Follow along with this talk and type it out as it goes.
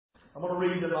I'm going to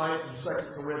read tonight from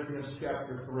 2 Corinthians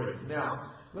chapter 3.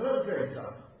 Now, let me tell you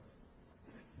something.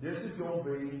 This is going to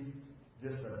be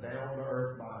just a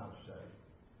down-to-earth Bible study.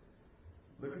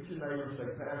 Look at your neighbor and say,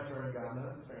 Pastor, I ain't got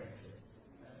nothing fancy.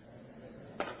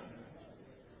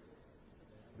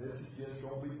 This is just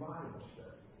going to be Bible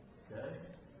study. Okay?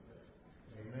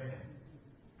 Amen.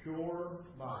 Pure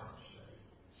Bible study.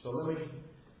 So let me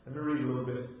read a little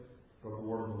bit from the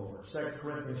Word of the Lord. 2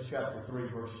 Corinthians chapter 3,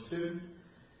 verse 2.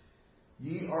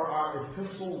 Ye are our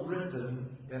epistle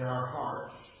written in our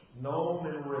hearts, known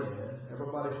and read.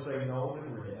 Everybody say known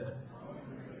and read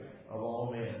of all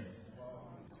men.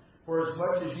 For as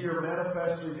much as ye are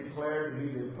manifestly declared to be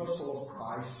the epistle of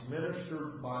Christ,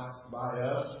 ministered by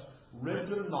us,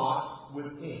 written not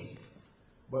with ink,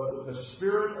 but with the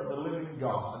Spirit of the living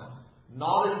God,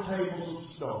 not in tables of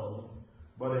stone,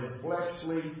 but in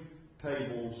fleshly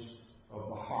tables of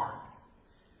the heart.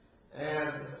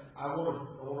 And I want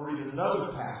to read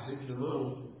another passage, a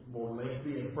little more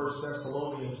lengthy, in 1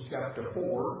 Thessalonians chapter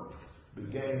 4,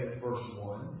 beginning at verse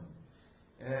 1.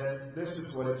 And this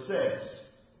is what it says.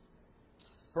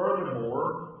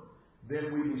 Furthermore,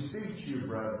 then we beseech you,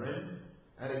 brethren,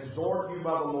 and exhort you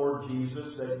by the Lord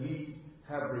Jesus, that ye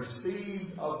have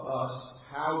received of us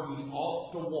how ye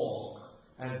ought to walk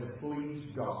and to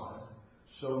please God,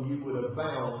 so ye would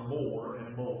abound more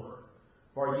and more.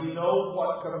 For ye know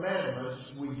what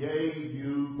commandments we gave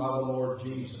you by the Lord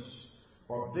Jesus.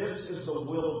 For this is the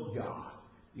will of God,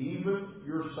 even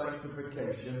your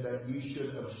sanctification, that ye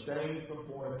should abstain from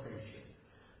fornication,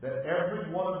 that every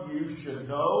one of you should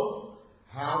know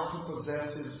how to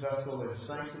possess his vessel in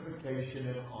sanctification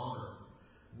and honor,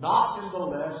 not in the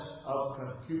less of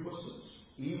concupiscence,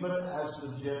 even as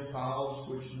the Gentiles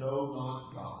which know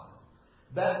not God,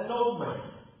 that no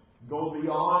man go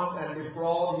beyond and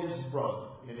defraud his brother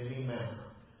in any manner,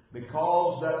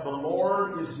 because that the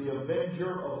Lord is the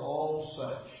avenger of all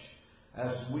such,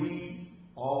 as we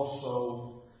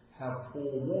also have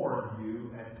forewarned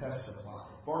you and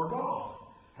testified. For God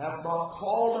hath not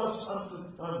called us unto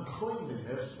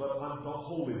uncleanness, but unto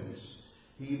holiness.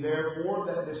 He therefore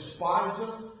that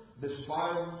despiseth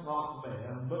not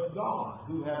man, but God,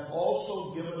 who hath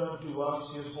also given unto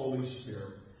us his Holy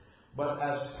Spirit. But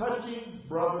as touching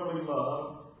brotherly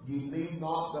love, ye need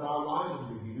not that I write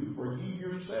unto you, for ye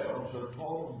yourselves are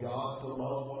taught of God to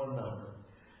love one another.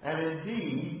 And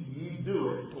indeed ye do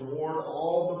it toward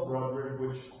all the brethren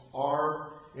which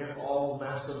are in all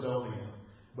Macedonia.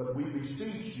 But we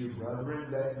beseech you, brethren,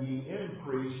 that ye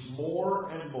increase more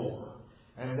and more,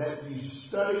 and that ye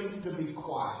study to be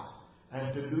quiet,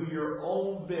 and to do your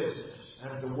own business,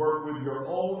 and to work with your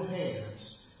own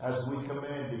hands, as we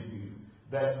commanded you,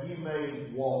 that ye may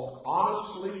walk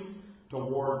honestly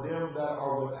toward them that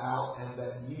are without, and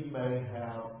that ye may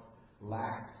have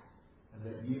lack, of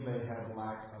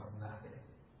nothing.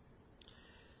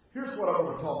 Here's what I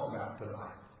want to talk about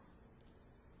tonight.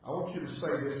 I want you to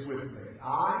say this with me.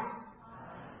 I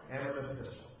am an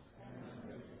epistle.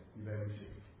 You may be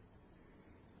seated.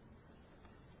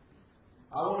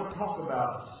 I want to talk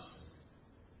about us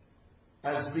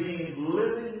as being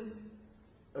living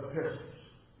epistles.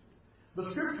 The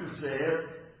Scripture said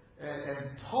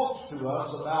and talks to us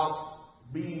about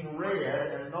being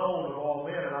read and known of all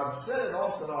men. And I've said it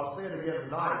often, I'll say it again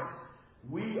tonight.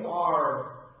 We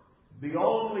are the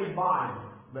only Bible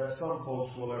that some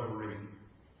folks will ever read.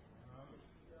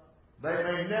 They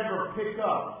may never pick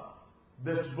up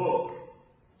this book,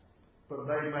 but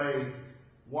they may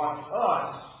watch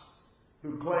us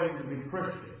who claim to be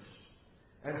Christians.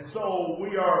 And so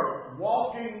we are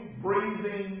walking,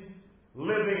 breathing,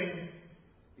 living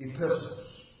epistles.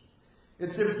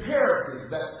 It's imperative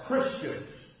that Christians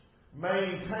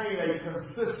maintain a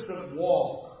consistent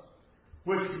walk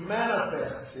which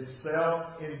manifests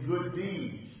itself in good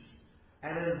deeds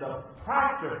and in the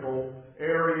practical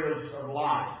areas of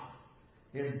life,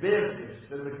 in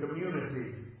business, in the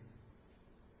community,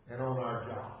 and on our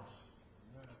jobs.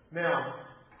 Now,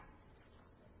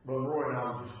 Brother Roy and I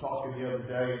were just talking the other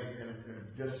day, and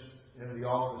just in the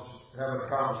office having a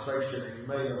conversation, and he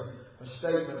made a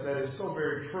statement that is so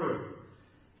very true.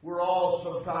 We're all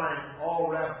sometimes all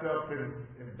wrapped up in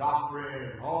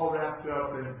doctrine and all wrapped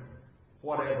up in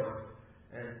whatever.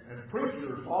 And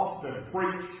preachers often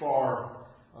preach for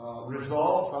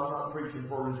results. I'm not preaching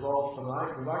for results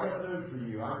tonight, because I got news for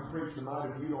you. I can preach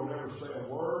tonight if you don't ever say a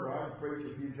word, or I can preach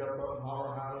if you jump up and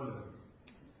holler hallelujah.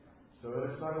 So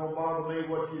it's not going to bother me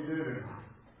what you do tonight.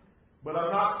 But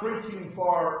I'm not preaching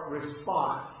for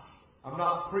response. I'm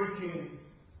not preaching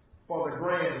for the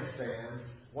grandstands.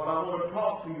 What I want to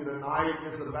talk to you tonight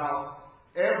is about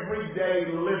everyday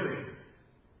living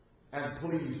and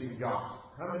pleasing God.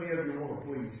 How many of you want to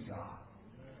please God?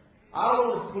 I don't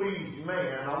want to please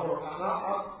man.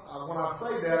 When I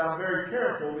say that, I'm very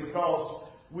careful because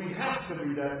we have to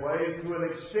be that way to an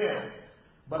extent.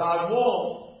 But I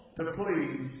want to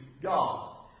please God.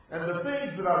 And the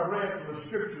things that I've read from the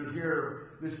Scriptures here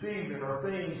this evening are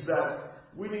things that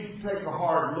we need to take a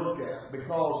hard look at,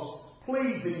 because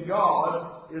pleasing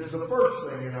God is the first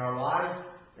thing in our life,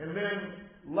 and then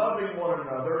loving one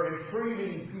another and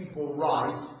treating people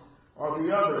right are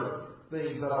the other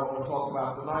things that I want to talk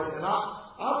about tonight. And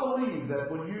I believe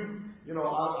that when I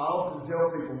often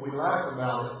tell people, we laugh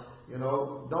about it,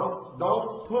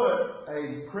 don't put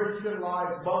a Christian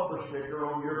Life bumper sticker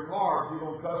on your car if you're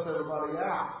going to cuss everybody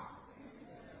out.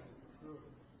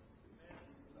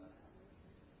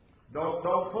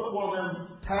 Don't put one of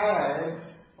them tags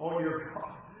on your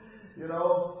car,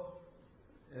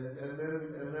 and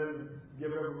then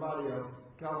give everybody a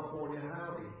California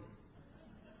howdy.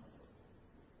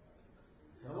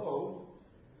 Hello.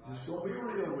 Just going to be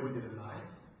real with you tonight.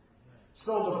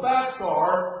 So the facts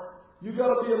are, you've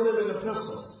got to be a living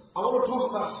epistle. I want to talk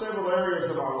about several areas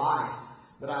of our life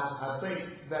that I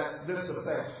think that this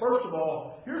affects. First of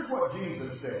all, here's what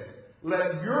Jesus said.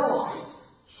 Let your light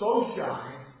so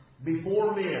shine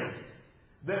before men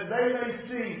that they may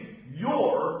see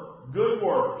your good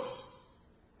works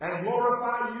and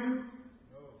glorify you.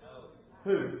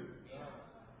 Who?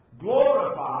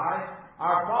 Glorify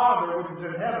our Father which is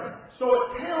in heaven. So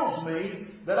it tells me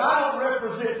that I don't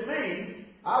represent me,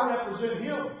 I represent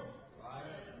Him.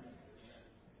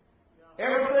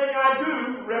 Everything I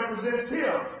do represents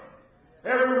Him.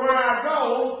 Everywhere I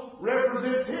go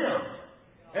represents Him.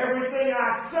 Everything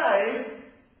I say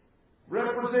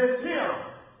represents Him.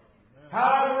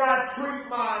 However I treat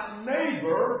my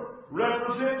neighbor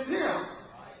represents Him.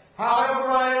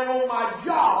 However I am on my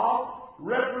job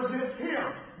represents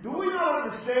Him. Do we not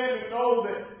understand and know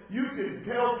that you can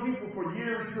tell people for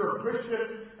years you're a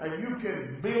Christian and you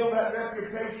can build that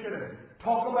reputation and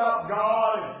talk about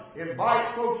God and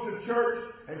invite folks to church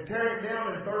and tear it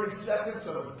down in 30 seconds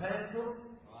of a tantrum?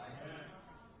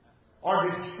 Or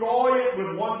destroy it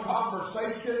with one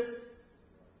conversation?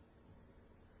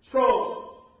 So,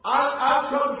 I've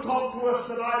come to talk to us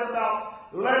tonight about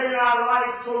letting our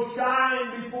light so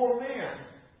shine before men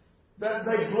that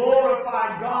they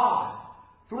glorify God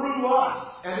through us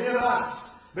and in us,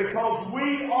 because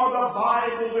we are the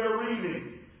Bible they're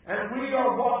reading, and we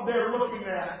are what they're looking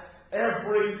at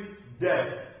every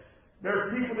day. There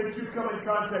are people that you come in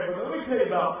contact with. Let me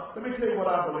tell you what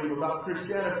I believe about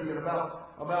Christianity and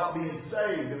about being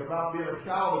saved and about being a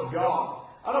child of God.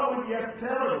 I don't believe you have to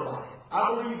tell everybody.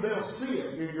 I believe they'll see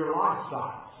it in your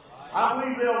lifestyle. I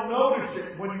believe they'll notice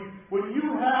it when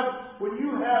you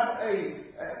have a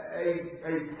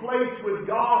place with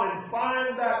God and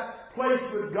find that place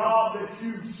with God that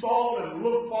you've sought and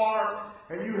looked for,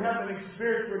 and you have an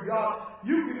experience with God.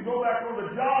 You can go back on the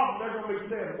job and they're going to be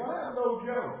saying, "What happened to old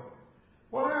Joe?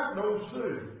 What happened to old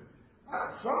Sue?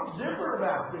 Something's different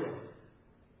about them."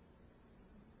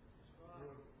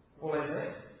 Well,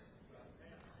 amen.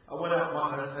 I went out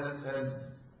and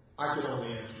I can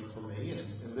only answer for me,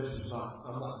 and this is not,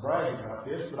 I'm not bragging about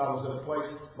this, but I was at a place,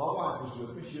 my wife was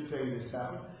with me, she'll tell you this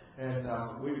happened, and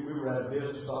we were at a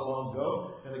business not long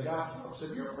ago, and the guy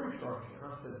said, "You're a preacher, aren't you?" And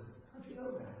I said, "How'd you know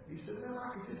that?" He said, "Man,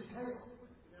 I could just tell."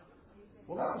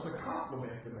 Well, that was a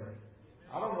compliment to me.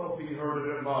 I don't know if he heard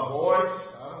it in my voice.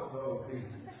 I don't know if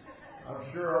I'm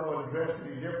sure I wasn't dressed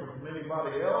any different from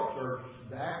anybody else or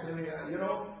acting any,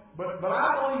 But I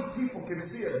believe people can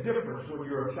see a difference when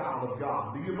you're a child of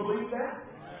God. Do you believe that?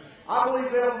 I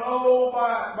believe they'll know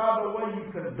by the way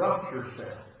you conduct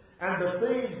yourself and the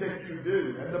things that you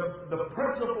do and the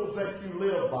principles that you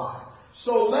live by.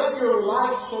 So let your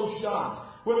light so shine.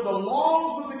 When the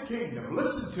laws of the kingdom,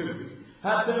 listen to me,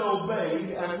 have been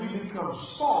obeyed and we become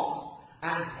soft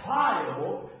and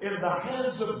pliable in the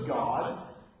hands of God,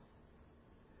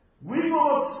 we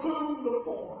will assume the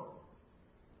form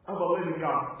of a living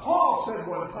God. Paul said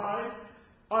one time,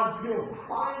 "Until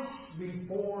Christ be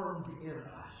formed in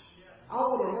us." I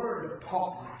want to learn to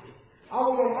talk like it. I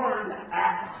want to learn to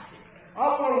act like it. I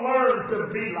want to learn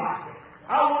to be like it.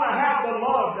 I want to have the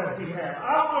love that He has.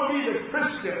 I want to be the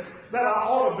Christian that I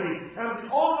ought to be. And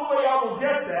the only way I will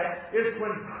get that is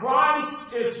when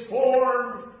Christ is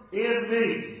formed in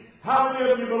me. How many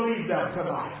of you believe that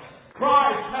tonight?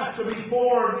 Christ has to be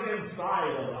formed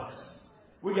inside of us.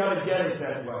 We got to get it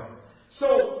that way.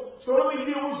 So let me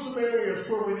deal with some areas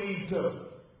where we need to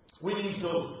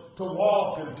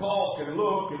walk and talk and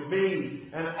look and be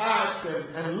and act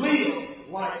and live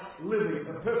like living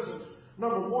epistles.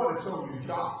 Number one, it's on your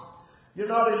job. You're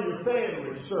not in your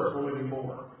family circle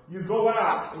anymore. you go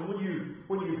out and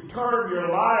when you turn your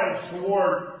lives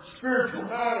toward spiritual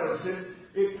matters,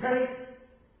 it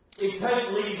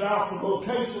can't leave out the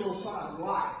vocational side of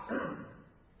life.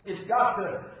 It's got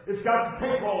to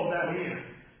take all of that in.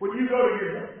 When you go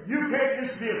to you can't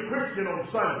just be a Christian on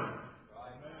Sunday.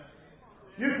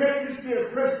 You can't just be a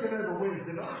Christian every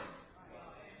Wednesday night.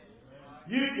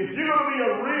 If you're going to be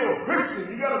a real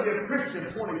Christian, you got to be a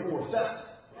Christian 24/7.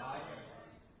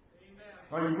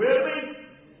 Are you with me?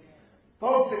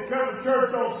 Folks that come to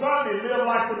church on Sunday and live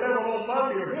like the devil on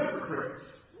Monday are hypocrites.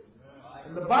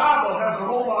 And the Bible has a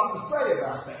whole lot to say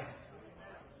about that.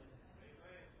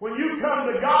 When you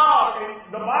come to God,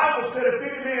 and the Bible said if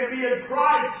any man be in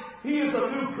Christ, he is a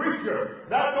new creature.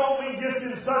 That don't mean just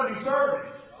in Sunday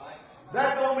service.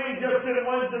 That don't mean just in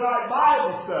Wednesday night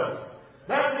Bible study.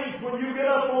 That means when you get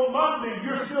up on Monday,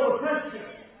 you're still a Christian.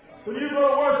 When you go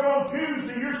to work on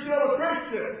Tuesday, you're still a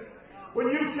Christian. When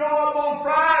you show up on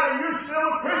Friday, you're still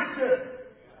a Christian.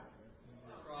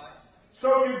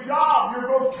 So your job, your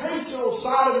vocational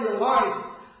side of your life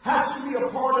has to be a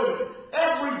part of it.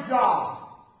 Every job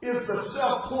is the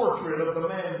self-portrait of the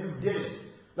man who did it.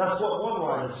 That's what one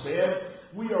writer said.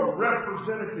 We are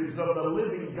representatives of the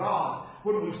living God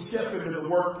when we step into the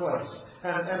workplace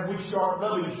and we start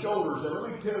rubbing shoulders. And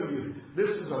let me tell you, this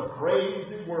is a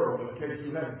crazy world in case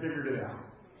you haven't figured it out.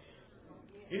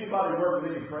 Anybody work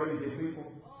with any crazy people?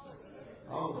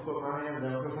 I'm going to put my hand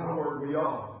down because I work with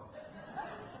y'all.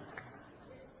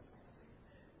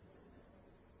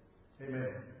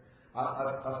 Amen.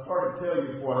 I started to tell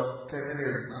you before I came in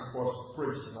here and I was to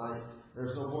preach tonight.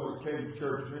 There's no boy that came to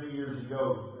church many years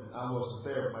ago, and I wasn't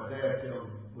there. My dad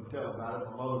would tell about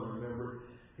it. My mother remembered.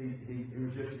 He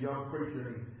was just a young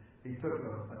preacher, and he took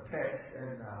a text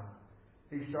and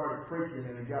he started preaching,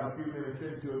 and he got a few minutes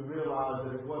into it and realized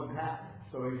that it wasn't happening.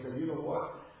 So he said, "You know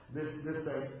what? This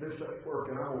ain't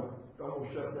working. I'm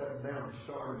gonna shut that down and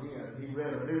start again." And he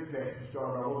read a new text and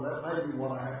started all over. That may be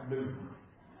what I have to do.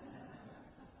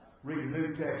 Read a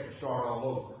new text and start all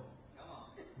over.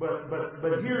 But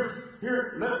let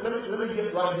me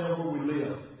get right down where we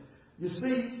live. You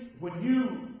see, when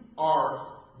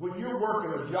you're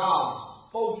working a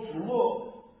job, folks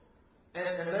look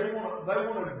and they want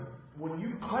to. When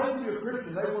you claim to be a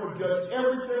Christian, they want to judge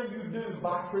everything you do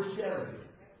by Christianity.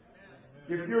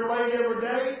 If you're late every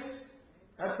day,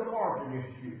 that's a mark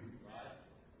against you.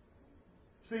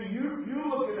 See, you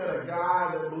looking at a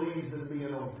guy that believes in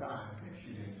being on time.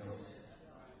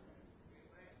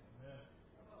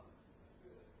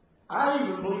 I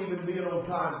even believe in being on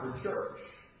time for church.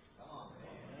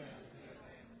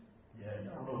 Yeah,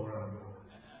 y'all know where I'm going.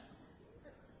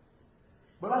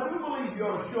 But I do believe you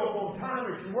ought to show up on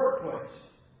time at your workplace.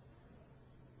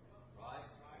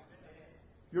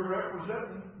 You're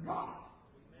representing God.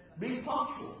 Be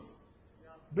punctual.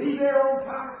 Be there on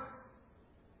time.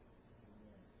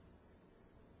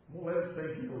 Well, let's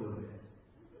sink you a little bit.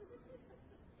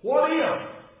 What if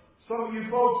some of you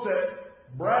folks that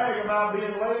brag about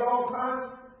being late all the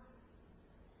time?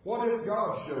 What if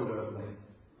God showed up late?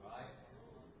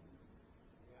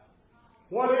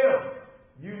 What if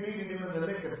you needed him in the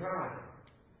nick of time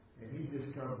and he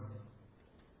just come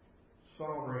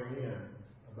sauntering in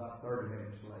about 30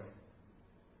 minutes late?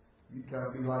 You kind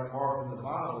of be like Martha in the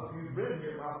Bible. If you'd been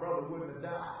here, my brother wouldn't have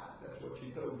died. That's what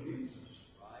she told Jesus.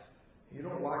 You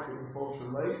don't like it when folks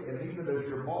are late, and even as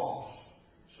your boss.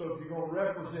 So if you're going to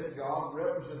represent God,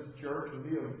 represent the church, and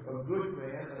be a good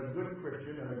man, and a good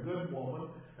Christian, and a good woman,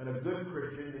 and a good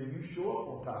Christian, then you show up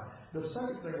on time. The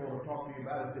second thing I want to talk to you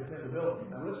about is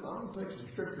dependability. Now listen, I'm going to take some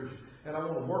scriptures, and I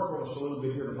want to work on this a little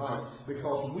bit here tonight,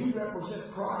 because we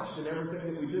represent Christ in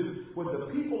everything that we do. When the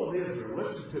people of Israel,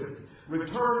 listen to me,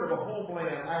 returned to the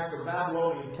homeland after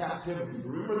Babylonian captivity.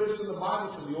 Remember this in the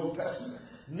Bible, it's in the Old Testament.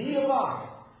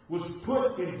 Nehemiah was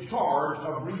put in charge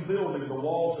of rebuilding the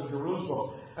walls of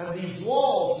Jerusalem. And these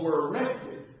walls were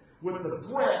erected with the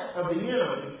threat of the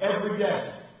enemy every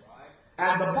day.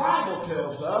 And the Bible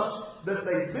tells us that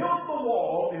they built the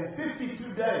wall in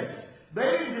 52 days. They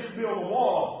didn't just build a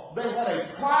wall. They had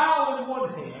a trowel in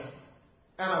one hand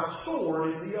and a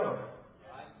sword in the other.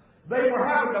 They were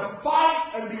having to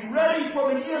fight and be ready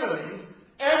for the enemy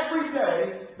every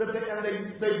day. And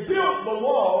they built the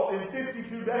wall in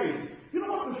 52 days. You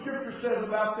know what the Scripture says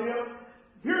about them?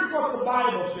 Here's what the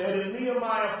Bible said in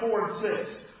Nehemiah 4 and 6.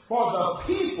 For the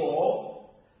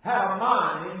people had a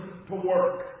mind to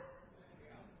work.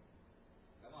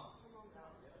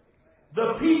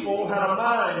 The people had a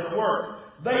mind to work.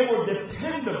 They were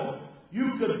dependable.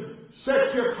 You could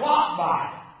set your clock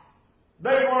by.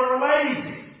 They weren't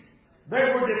lazy.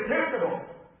 They were dependable.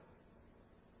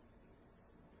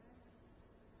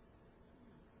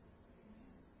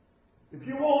 If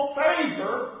you want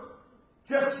favor,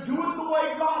 just do it the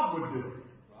way God would do it.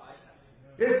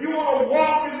 If you want to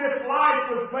walk in this life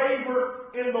with favor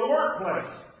in the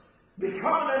workplace,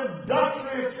 become an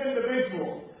industrious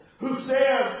individual who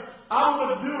says, I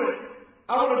want to do it.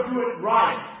 I want to do it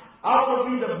right. I want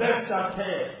to be the best I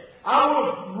can. I want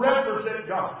to represent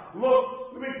God.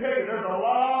 Look, let me tell you, there's a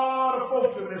lot of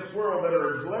folks in this world that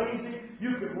are as lazy.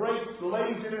 You can rake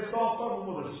laziness off of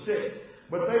them with a stick.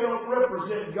 But they don't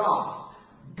represent God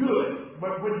good.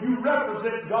 But when you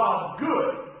represent God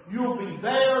good, you'll be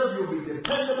there, you'll be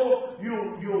dependable,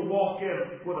 you'll walk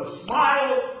in with a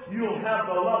smile, you'll have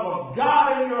the love of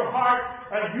God in your heart,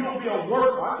 and you'll be a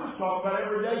worker. I'm just talking about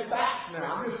everyday facts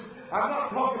now. I'm not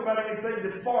talking about anything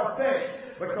that's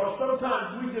far-fetched, because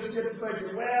sometimes we just get to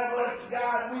thinking, well, bless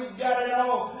God, we've got it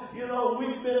all. You know,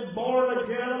 we've been born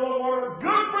again. Lord,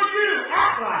 good for you.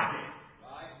 Act like it.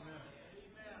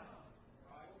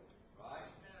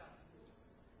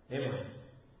 Amen.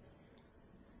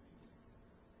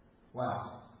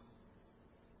 Wow.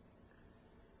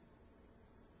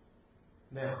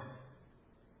 Now,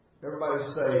 everybody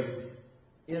say,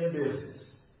 in business.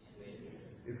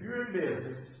 If you're in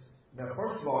business, now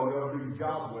first of all, you ought to do your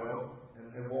job well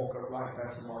and walk upright.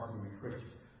 That's the mark of a Christian.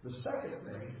 The second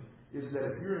thing is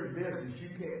that if you're in business, you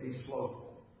can't be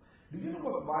slothful. Do you know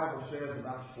what the Bible says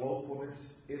about slothfulness?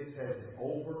 It says it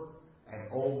over and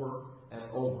over and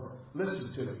over.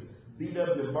 Listen to me.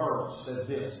 B.W. Burroughs said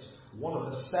this: one of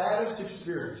the saddest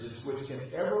experiences which can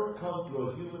ever come to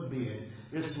a human being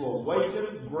is to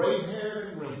awaken,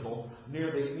 gray-haired and wrinkled,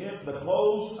 near the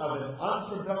close of an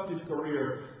unproductive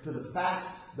career, to the fact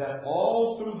that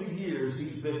all through the years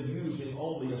he's been using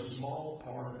only a small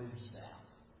part of himself.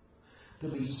 To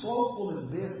be slothful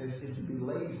in business is to be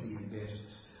lazy in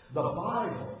business. The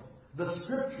Bible, the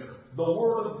Scripture, the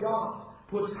Word of God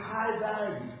puts high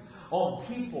value on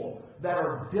people that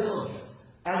are diligent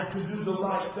and to do the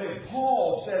right thing.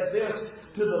 Paul said this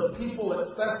to the people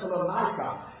at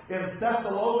Thessalonica. In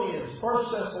Thessalonians,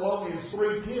 1 Thessalonians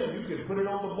 3:10, you can put it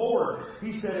on the board.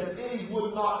 He said, if any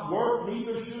would not work,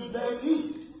 neither should they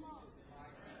eat.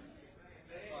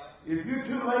 If you're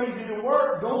too lazy to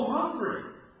work, go hungry.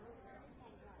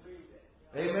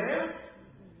 Amen?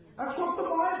 That's what the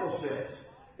Bible says.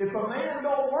 If a man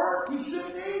don't work, he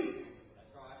shouldn't eat.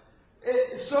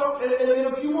 So,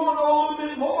 if you want to know a little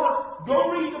bit more, go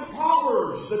read the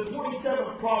Proverbs, the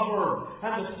 27th proverb,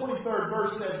 and the 23rd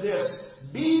verse says this: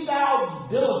 be thou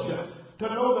diligent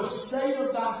to know the state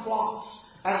of thy flocks,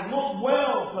 and look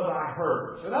well to thy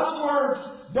herds. In other words,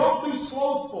 don't be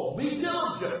slothful, be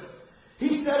diligent.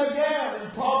 He said again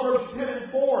in Proverbs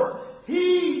 10:4,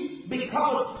 he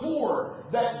becometh poor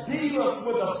that dealeth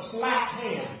with a slack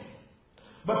hand,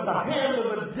 but the hand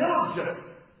of the diligent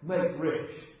make rich.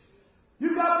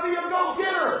 You've got to be a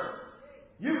go-getter.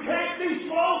 You can't be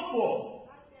slothful.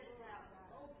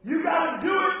 You've got to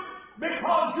do it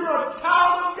because you're a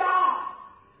child of God.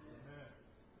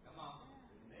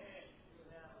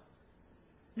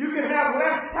 You can have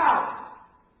less talent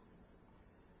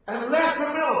and less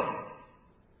ability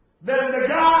than the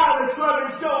guy that's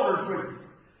rubbing shoulders with you.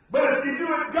 But if you do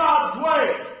it God's way,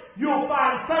 you'll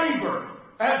find favor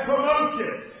and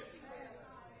promotion.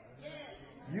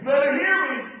 You better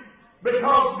hear me.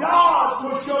 Because God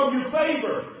will show you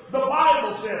favor. The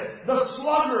Bible says the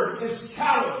sluggard is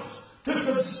challenged to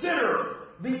consider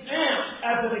the ant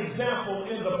as an example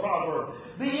in the proverb.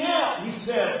 The ant, he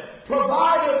said,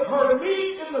 provideth her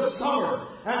meat in the summer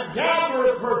and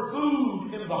gathereth her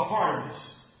food in the harvest.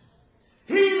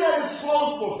 He that is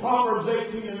slothful, Proverbs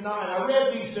 18:9. I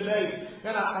read these today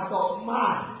and I thought,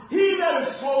 my, he that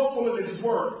is slothful in his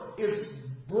work is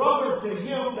brother to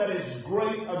him that is a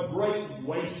great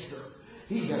waster.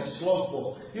 He that's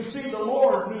slothful. You see, the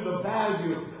Lord knew the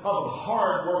value of a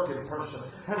hard-working person.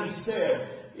 And He said,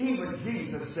 even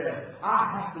Jesus said,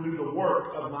 I have to do the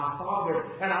work of my Father,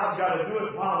 and I've got to do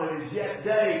it while it is yet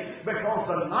day, because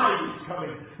the night is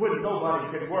coming when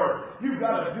nobody can work. You've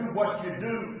got to do what you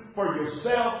do for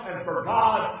yourself and for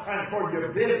God and for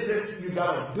your business. You've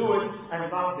got to do it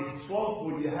and not be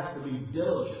slothful. You have to be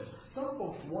diligent. Some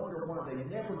folks wonder why they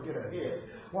never get ahead.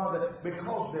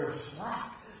 Because they're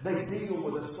slack. They deal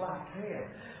with a slack hand.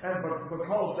 And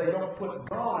because they don't put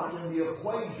God in the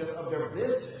equation of their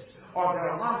business or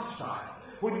their lifestyle.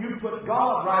 When you put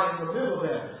God right in the middle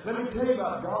there, let me tell you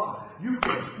about God. You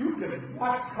can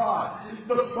watch God.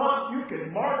 The sun, you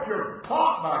can mark your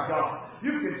clock by God.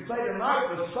 You can say tonight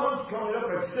the sun's coming up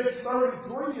at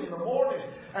 6:33 in the morning,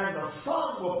 and the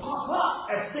sun will pop up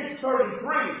at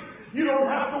 6:33. You don't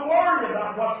have to worry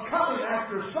about what's coming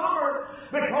after summer,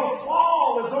 because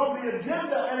fall is on the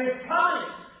agenda and it's coming.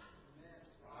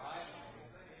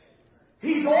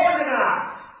 He's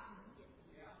organized.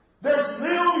 There's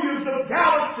millions of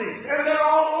galaxies, and they're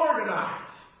all organized.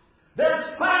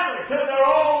 There's planets, and they're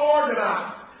all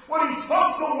organized. When He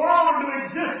spoke the world into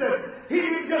existence, He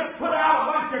didn't just put out a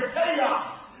bunch of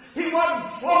chaos. He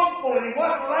wasn't slothful, and He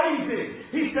wasn't lazy.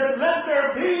 He said, let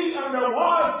there be, and there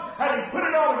was, and He put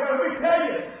it all together. Let me tell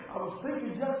you, I was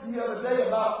thinking just the other day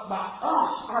about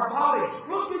us, our bodies.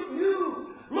 Look at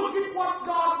you. Look at what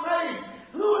God made.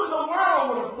 Who in the world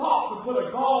would have thought to put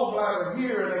a gallbladder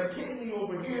here and a kidney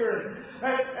over here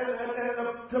and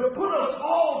to put us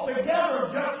all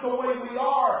together just the way we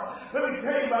are? Let me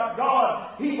tell you about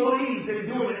God. He believes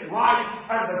in doing it right,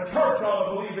 and the church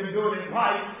ought to believe in doing it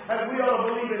right, and we ought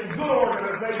to believe in good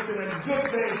organization and good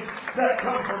things that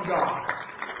come from God.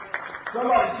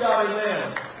 Somebody shout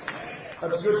amen.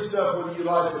 That's good stuff whether you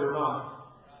like it or not.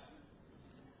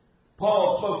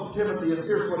 Paul spoke to Timothy, and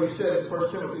here's what he said in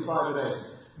 1 Timothy 5:8.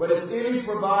 But if any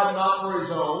provide not for his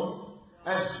own,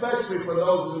 and especially for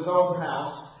those of his own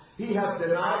house, he hath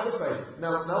denied the faith.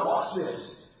 Now watch this.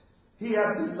 He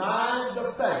hath denied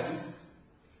the faith,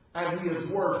 and he is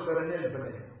worse than an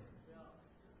infidel.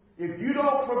 If you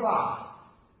don't provide,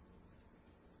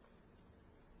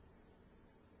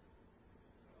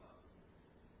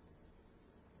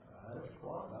 that's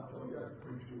quiet. I told you I could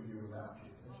preach with you without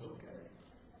you. It's okay.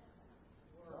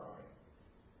 Sorry.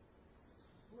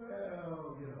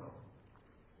 Well, you know.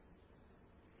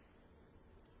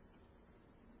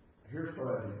 Here's what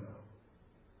I do know.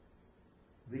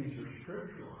 These are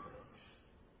scriptural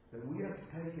things that we have to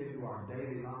take into our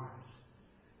daily lives.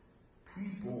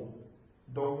 People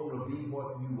don't want to be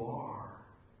what you are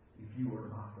if you are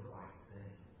not the right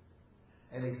thing.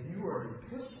 And if you are an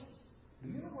epistle, do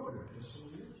you know what an epistle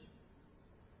is?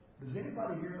 Does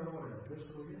anybody here know what an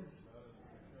epistle is?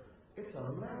 It's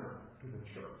a letter to the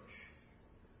church.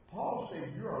 Paul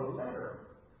said you're a letter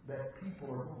that people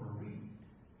are going to read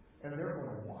and they're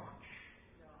going to watch.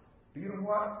 Do you know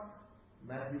what?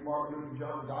 Matthew, Mark, Luke, and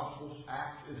John, Gospels,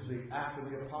 Acts is the Acts of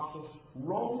the Apostles.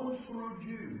 Romans through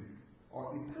Jude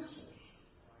are epistles,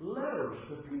 letters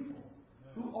to people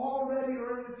who already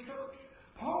are in the church.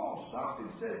 Paul stopped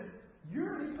and said,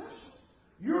 you're an epistle.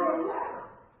 You're a letter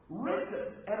written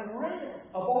and read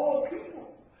of all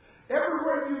people.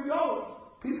 Everywhere you go,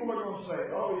 people are going to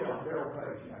say, oh yeah, Darrell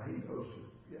Page, yeah, he goes to,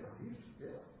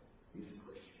 he's a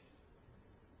Christian.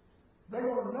 They're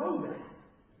going to know that.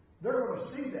 They're going to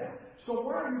see that. So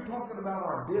why are you talking about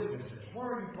our businesses? Why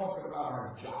are you talking about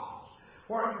our jobs?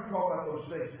 Why are you talking about those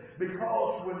things?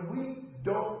 Because when we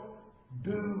don't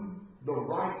do the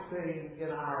right thing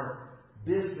in our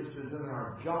businesses and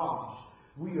our jobs,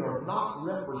 we are not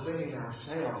representing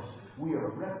ourselves. We are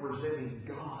representing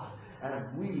God.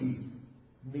 And we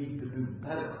need to do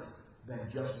better than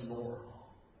just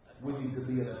normal. We need to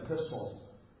be an epistle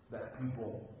that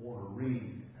people want to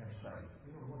read and say,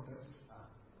 you know what, that's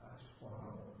what I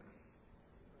want to be.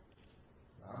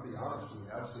 I'll be honest with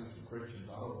you, I've seen some Christians,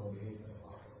 I don't want to be anything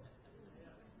like them.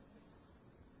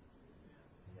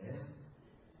 Amen?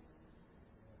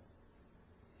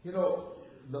 You know,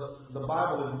 the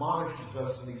Bible admonishes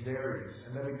us in these areas,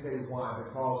 and let me tell you why.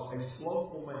 Because a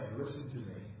slothful man, listen to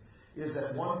me, is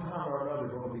at one time or another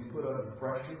going to be put under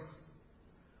pressure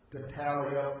to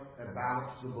tally up and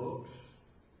balance the books.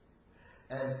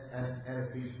 And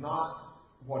if he's not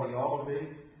what he ought to be,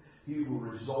 he will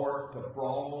resort to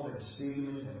fraud and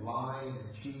stealing and lying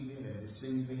and cheating and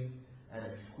deceiving, and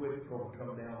it's quick going to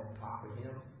come down on top of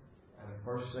him. And the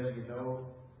first thing you know,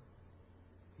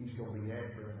 he's going to be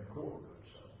answering the courtroom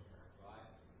somewhere.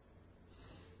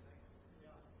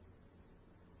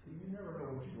 See, you never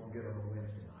know what you're going to get on a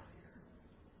Wednesday night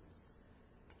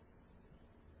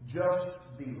here. Just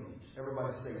dealings.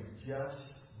 Everybody say just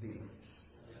dealings.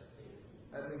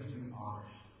 That means to be honest.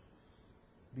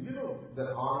 Do you know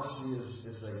that honesty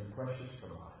is a precious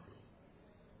commodity?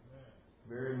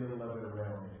 Very little of it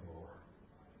around anymore.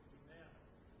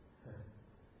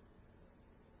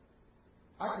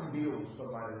 I can deal with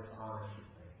somebody that's honest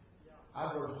with me.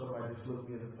 I've heard somebody just look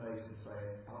me in the face and say,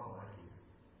 I don't like you.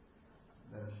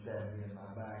 Then stab me in my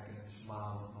back and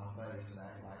smile at my face and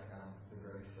act like I'm the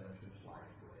greatest thing since life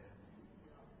bread.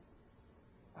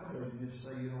 I'd rather you just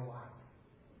say you don't like me.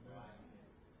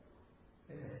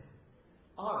 Amen.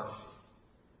 Honesty.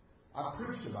 I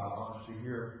preached about honesty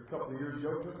here a couple of years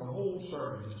ago. Took a whole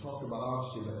sermon just talking about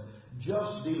honesty, but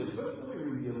just dealings. Let me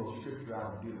read you a little scripture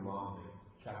out of Deuteronomy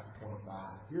chapter 25.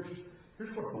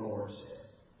 Here's what the Lord said.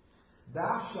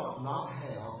 Thou shalt not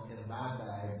have in thy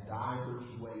bag divers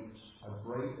weights, a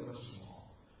great and a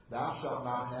small. Thou shalt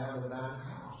not have in thine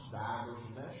house divers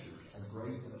measures, a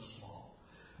great and a small.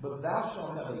 But thou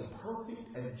shalt have a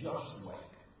perfect and just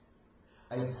weight,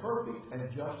 A perfect and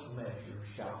just measure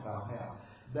shalt thou have,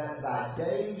 that thy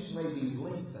days may be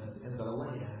lengthened in the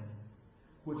land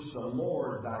which the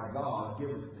Lord thy God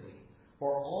giveth thee.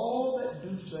 For all that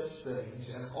do such things,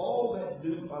 and all that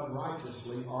do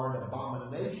unrighteously, are an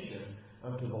abomination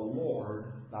unto the Lord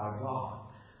thy God.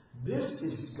 This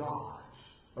is God's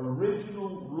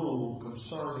original rule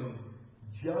concerning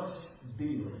just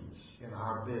dealings in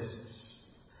our business.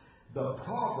 The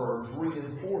Proverbs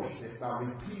reinforce it by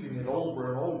repeating it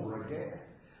over and over again.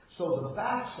 So the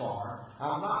facts are,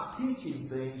 I'm not teaching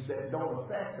things that don't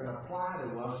affect and apply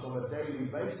to us on a daily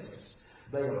basis.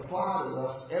 They apply to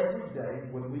us every day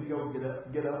when we go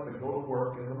get up and go to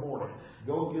work in the morning.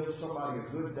 Go give somebody a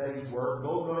good day's work.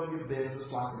 Go run your business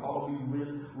like it ought to be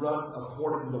run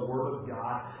according to the Word of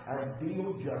God, and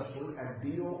deal justly and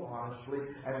deal honestly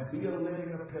and be a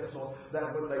living epistle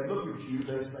that when they look at you,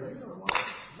 they say, you know what?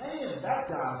 Man, that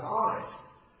guy's honest.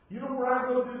 You know where I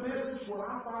go do business? Where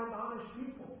I find honest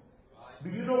people. Do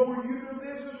you know where you do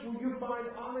business? Where you find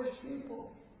honest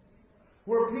people.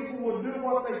 Where people will do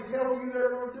what they tell you they're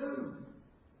going to do.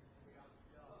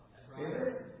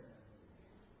 Amen?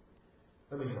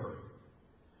 Let me hurry.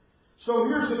 So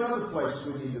here's another place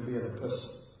we need to be an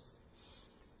epistle.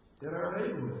 In our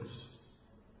neighborhoods.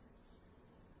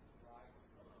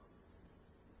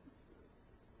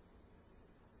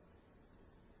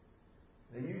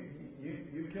 Now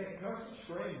you can't cuss and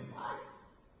scream and fight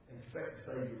and expect to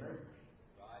save your neighbors.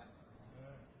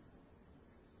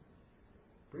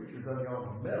 Preachers done got on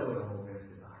the metal on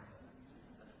Wednesday night.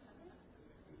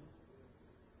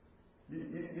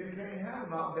 You can't have a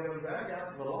knockdown drag out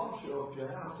from the law show up to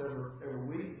your house every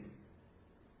week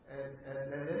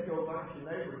and then go find your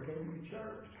neighbor and come to your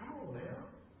church. Come on now.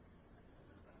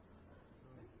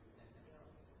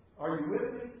 Are you with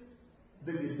me?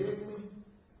 Do you dig me?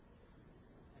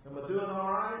 Am I doing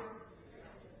all right?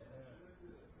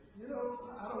 You know,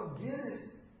 I don't get it.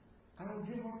 I don't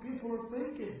get what people are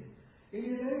thinking. In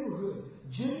your neighborhood,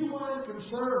 genuine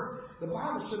concern. The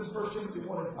Bible says in 1 Timothy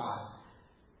 1 and 5,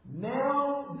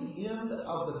 now the end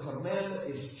of the commandment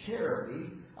is charity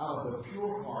out of a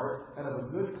pure heart and of a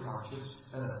good conscience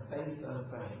and of faith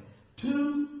unfeigned.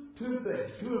 Two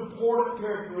things, two important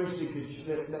characteristics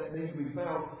that need to be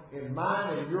found in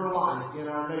mine and your life in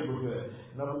our neighborhood.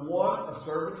 Number one, a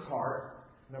servant's heart.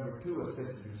 Number two, a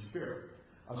sensitive spirit.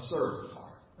 A servant's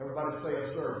heart. Everybody say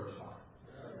a servant's heart.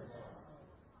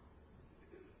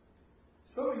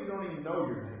 Some of you don't even know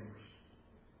your neighbors.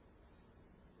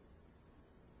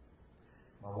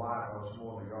 My wife, I was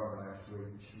mowing the yard last week,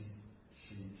 and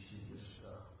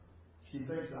she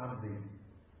thinks I'm the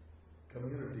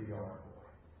community yard boy.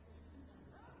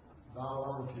 Donald, I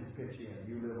want you to pitch in.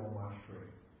 You live on my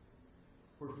street.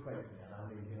 Where's Peyton at? I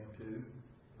need him too.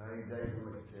 I need David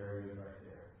Lee. There he is right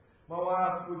there. My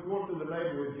wife, we're going through the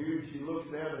neighborhood, Jude. She looks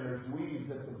down and there's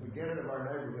weeds at the beginning of our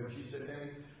neighborhood. She said,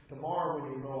 Danny, tomorrow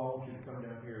when you mow, I want you to come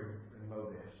down here and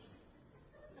mow this.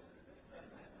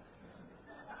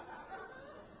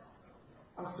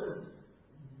 I said,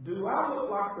 do I look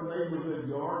like the neighborhood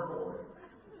yard boy?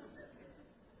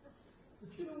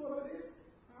 But you know what I did?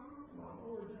 I moved my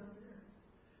mower down there.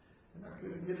 And I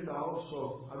couldn't get it all,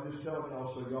 so I'm just telling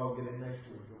y'all so y'all get it next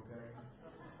week, okay?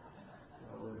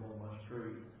 I live on my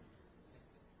street.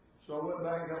 So I went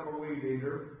back and got my weed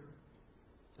eater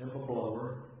and my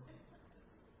blower.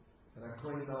 And I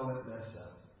cleaned all that mess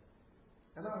up.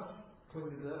 And I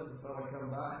cleaned it up, and the fellow come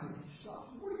by and he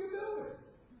stopped. What are you doing?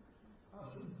 I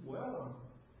said, well, I'm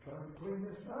trying to clean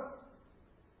this up.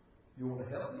 You want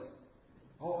to help me?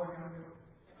 Oh, I got to help.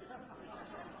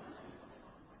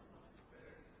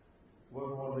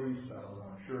 Wasn't one of these fellows.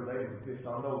 I'm sure they would pitch. I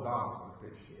know Donald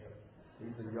would pitch him.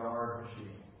 He's a yard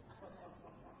machine.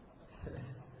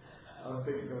 I'm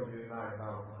thinking going to do tonight,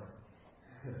 Donald.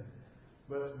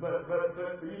 But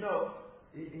you know,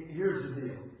 here's the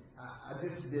deal. I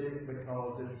just did it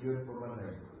because it's good for my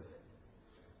neighborhood.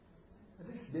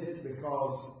 I just did it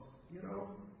because, you know,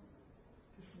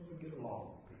 just want to get along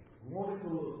with people. Want it to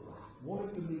look right. Want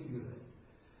it to be good.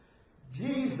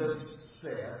 Jesus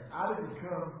said, I didn't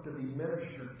come to be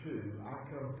ministered to. I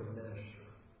come to minister.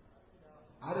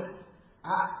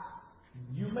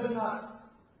 You may not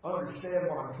understand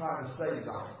what I'm trying to say,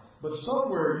 God, but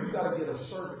somewhere you got to get a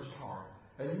servant's heart.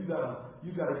 And you got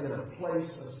to get a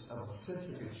place of a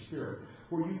sensitive spirit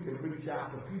where you can reach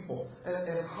out to people.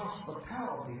 And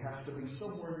hospitality has to be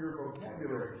somewhere in your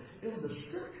vocabulary. In the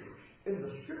scriptures,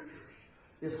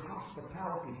 is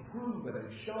hospitality proven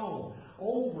and shown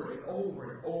over and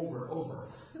over and over and over.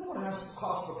 You know what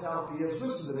hospitality is?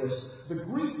 Listen to this. The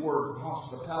Greek word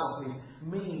hospitality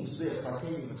means this. I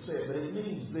can't even say it, but it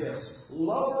means this.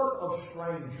 Lover of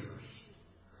strangers.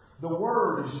 The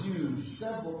word is used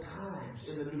several times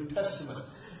in the New Testament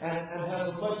and has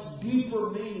a much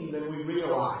deeper meaning than we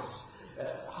realize.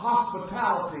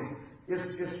 Hospitality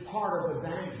is part of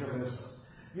evangelism.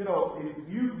 You know,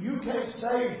 you can't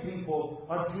save people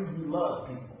until you love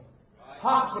people.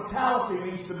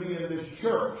 Hospitality needs to be in this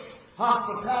church.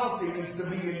 Hospitality needs to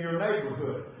be in your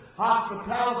neighborhood.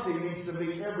 Hospitality needs to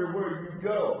be everywhere you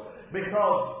go.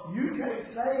 Because you can't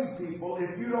save people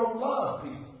if you don't love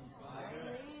people.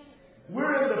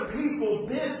 We're in the people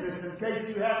business, in case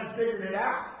you haven't figured it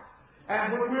out.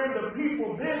 And when we're in the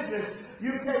people business,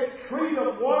 you can't treat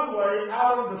them one way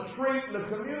out on the street in the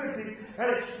community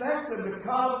and expect them to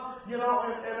come, you know,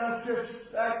 and us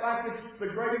just act like it's the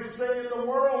greatest thing in the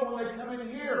world when they come in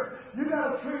here. You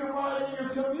got to treat them right in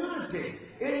your community,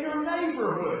 in your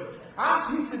neighborhood.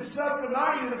 I'm teaching stuff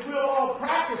tonight, and if we'll all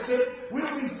practice it,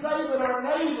 we'll be saving our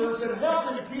neighbors and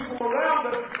helping people around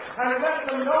us and letting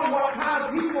them know what kind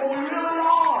of people we really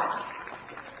are.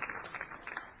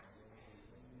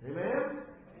 Amen?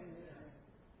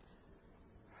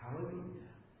 Hallelujah.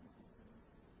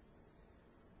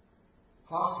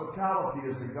 Hospitality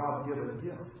is a God-given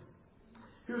gift.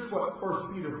 Here's what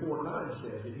 1 Peter 4:9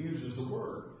 says. It uses the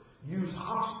word. Use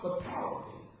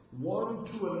hospitality one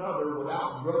to another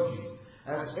without grudging,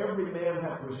 as every man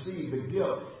hath received a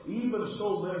gift. Even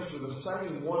so minister the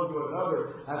same one to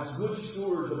another as good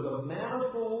stewards of the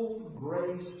manifold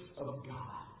grace of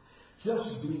God.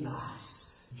 Just be nice.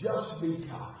 Just be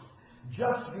kind.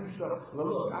 Just do stuff. Now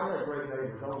look, I got great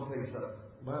neighbors. I want to tell you something.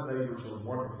 My neighbors are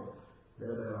wonderful.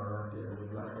 There they are right there.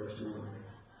 They're right next door.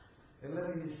 And let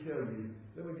me just show you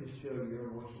every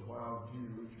once in a while,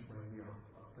 Judy Leach bring me a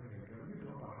thing and go, you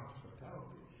talk about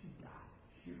hospitality.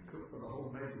 She'd cook for the whole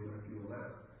neighborhood if you let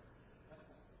her.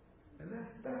 And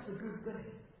that's a good thing.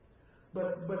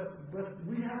 But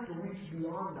we have to reach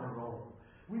beyond our own.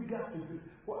 We've got to do.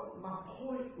 My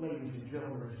point, ladies and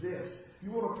gentlemen, is this.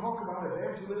 You want to talk about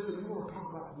evangelism? You want to talk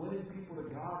about winning people to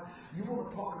God? You want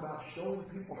to talk about showing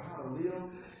people how to live?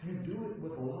 You do it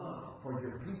with love for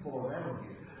your people around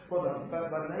you. For the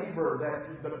neighbor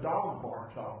that the dog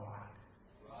barks all night.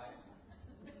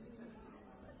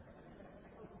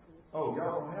 Oh,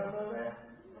 y'all don't have none of that?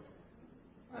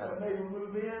 I had a neighbor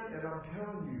move in, and I'm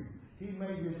telling you, he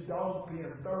made his dog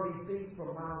pen 30 feet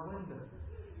from my window.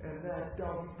 And that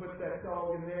dog, he put that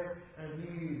dog in there, and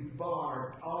he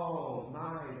barked all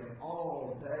night and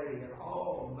all day and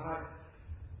all night.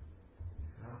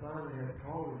 And I finally had to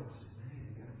call him. I said, man,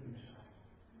 you got to do something.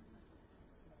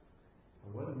 I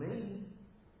wasn't mean.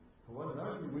 I wasn't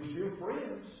ugly. We're still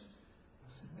friends. I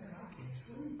said, man, I can't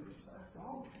sleep. That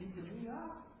dog's keeping me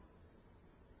up.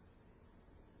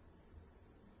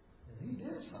 And he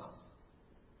did something.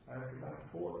 After about the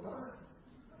fourth time.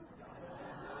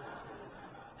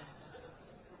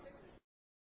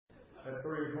 At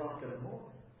 3 o'clock in the morning.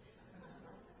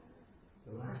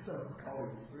 The last time I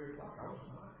called him at 3 o'clock, I was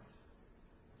nice.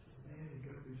 I said, man, you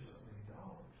got to do something with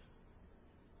dogs.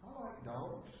 I like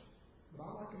dogs, but I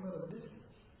like them at a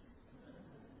distance.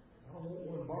 I don't want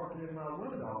one barking in my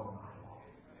window all night long.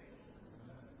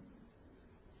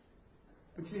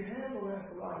 But you handle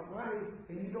that the right way,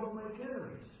 and you don't make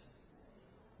enemies.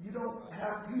 You don't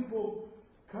have people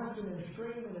cussing and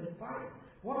screaming and fighting.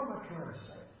 What am I trying to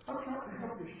say? I'm trying to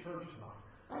help this church tonight.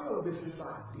 I know this is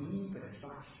not deep and it's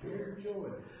not spiritual,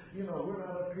 and you know we're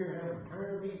not up here having a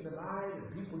prayer meeting tonight and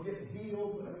people getting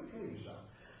healed. But let me tell you something.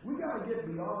 We got to get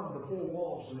beyond the four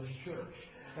walls of this church.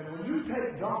 And when you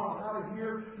take God out of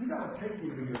here, you got to take Him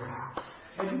to your house,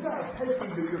 and you got to take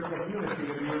Him to your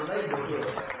community and your neighborhood.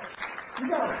 You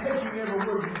got to take Him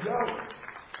everywhere you go,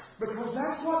 because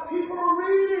that's what people are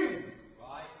reading.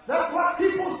 That's what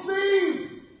people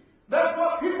see. That's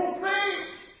what people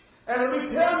think. And let me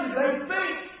tell you, they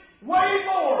think way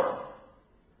more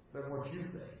than what you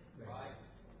think. Right.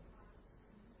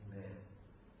 Amen.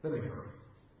 Let me hurry.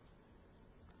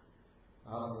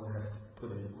 I'm going to have to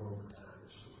put in overtime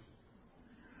this week.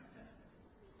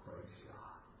 Praise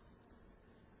God.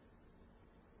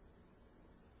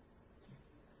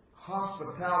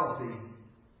 Hospitality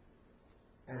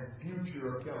and future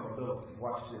accountability.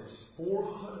 Watch this.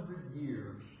 400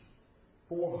 years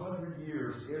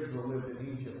Israel lived in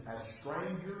Egypt as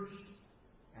strangers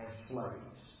and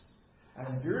slaves.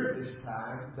 And during this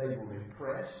time, they were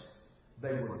oppressed,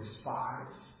 they were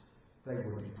despised, they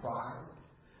were deprived.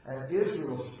 And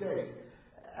Israel escaped.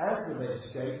 After they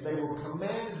escaped, they were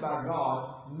commanded by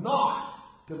God not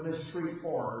to mistreat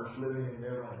foreigners living in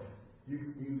their land.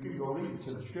 You can go read it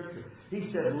to the Scripture.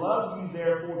 He said, love ye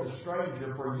therefore the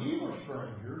stranger, for ye were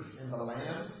strangers in the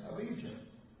land of Egypt.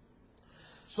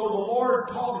 So the Lord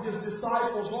taught His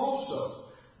disciples also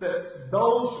that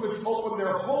those which open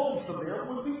their homes to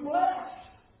them would be blessed.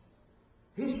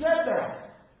 He said that.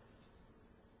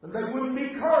 And they wouldn't be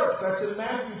cursed. That's in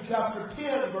Matthew chapter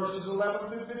 10, verses 11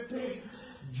 through 15.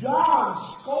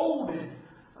 John scolded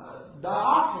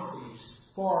Diotrephes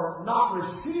for not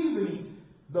receiving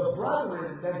the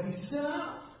brethren that he sent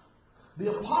out.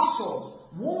 The apostle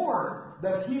warned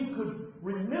that he could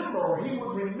remember, or he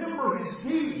would remember his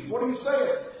deeds. What do you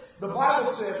say? The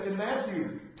Bible said in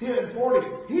Matthew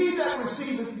 10:40, He that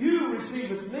receiveth you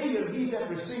receiveth me, and he that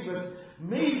receiveth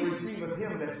me receiveth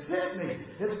him that sent me.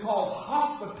 It's called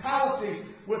hospitality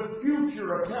with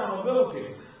future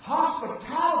accountability.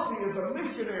 Hospitality is a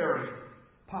missionary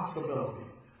possibility.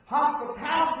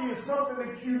 Hospitality is something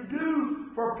that you do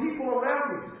for people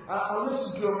around you. I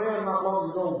listened to a man not long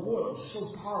ago. Boy, it was so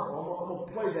powerful. I'm going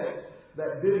to play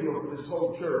that video for this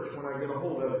whole church when I get a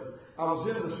hold of it. I was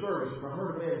in the service and I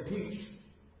heard a man teach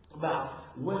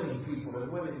about winning people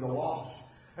and winning the lost.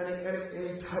 And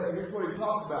here's what he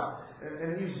talked about.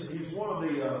 And he's one of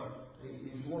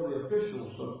the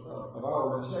officials of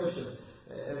our organization.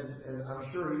 And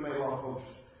I'm sure he made a lot of folks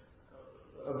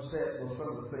upset with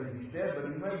some of the things he said, but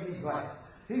he made me glad.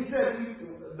 He said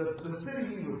the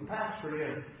city he was pastoring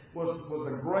in was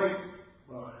a great,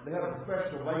 they had a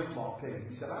professional baseball team.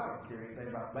 He said, I don't care anything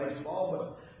about baseball,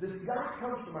 but this guy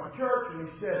comes to my church and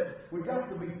he said, we got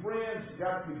to be friends, we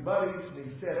got to be buddies. And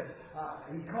he said,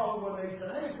 he called one day and said,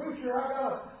 hey, preacher, I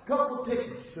got a couple of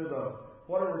tickets to the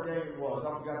whatever game it was. I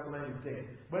forgot the name of the team.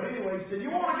 But anyway, he said, you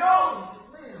want to go? He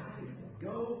said, man, I didn't want to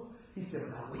go. He said,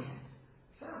 well, I win.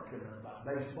 I don't care nothing about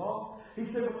baseball. He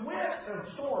said, we went and a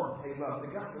storm came up.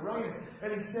 They got the rain.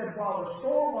 And he said, while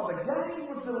the game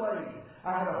was delayed,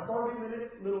 I had a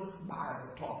 30-minute little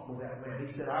Bible talk with that man.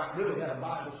 He said, I really had a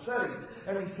Bible study.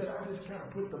 And he said, I just kind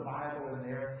of put the Bible in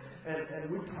there. And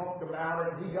we talked about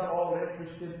it. And he got all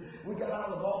interested. We got out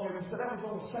of the ball game. He said, that was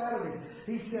on Saturday.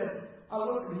 He said, I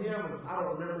looked at him, and I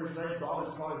don't remember his name, so I'll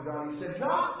just call him John. He said,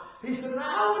 John, he said, now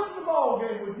I went to the ball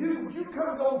game with you. Would you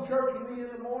come to old church with me in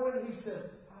the morning? He said,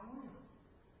 I will.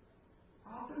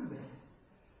 I'll do that.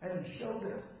 And he showed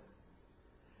up.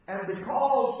 And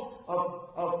because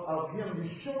of him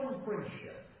just showing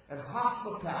friendship and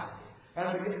hospitality, and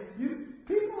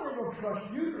people aren't going to trust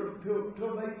you till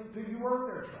you earn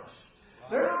their trust.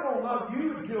 They're not going to love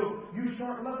you until you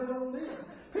start loving on them.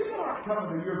 People aren't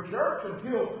coming to your church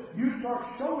until you start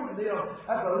showing them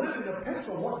as a living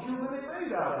epistle what you're really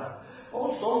made out of.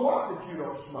 Oh, so what that you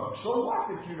don't smoke? So what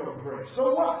that you don't drink?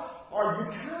 So what? Are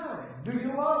you kind? Do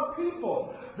you love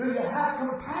people? Do you have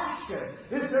compassion?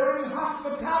 Is there any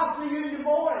hospitality in your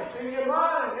voice, in your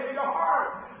mind, in your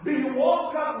heart? Do you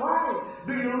walk upright?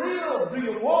 Do you live? Do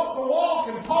you walk the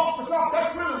walk and talk the talk?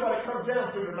 That's really what it comes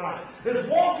down to tonight. Is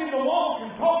walking the walk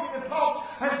and talking the talk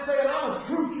and saying, I'm a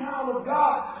true child of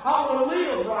God. I want to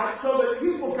live right so that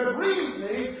people can read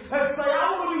me and say, I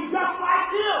want to be just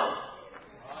like Him.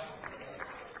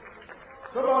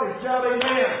 Somebody shout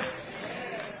amen.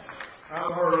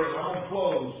 I'm hurrying. I'm going to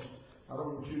close. I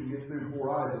don't want you to get through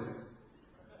before I do.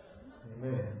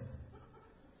 Amen.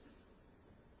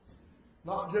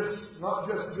 Not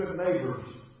just good neighbors,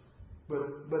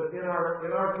 but in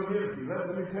our community.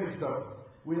 Let me tell you something.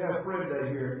 We have Friend Day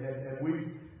here, and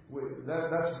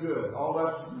that's good. All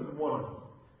that's good and wonderful.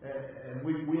 And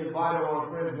we invite all our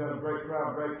friends to have a great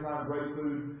crowd, great time, great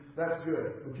food. That's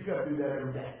good. But you got to do that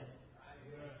every day.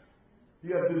 You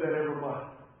got to do that every month.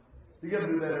 You got to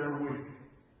do that every week.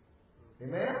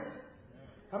 Amen?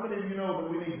 How many of you know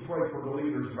that we need to pray for the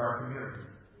leaders of our community?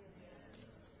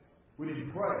 We need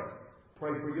to pray.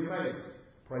 Pray for your mayor.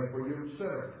 Pray for your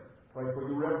senator. Pray for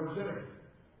your representative.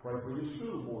 Pray for your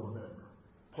school board member.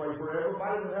 Pray for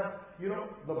everybody that have,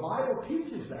 the Bible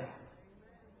teaches that.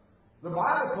 The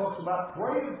Bible talks about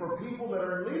praying for people that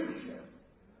are in leadership.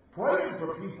 Praying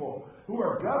for people who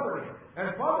are governing.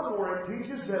 And furthermore, it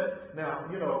teaches that, now,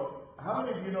 how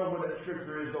many of you know where that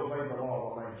scripture is, obey the law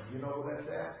of the land? You know where that's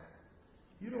at?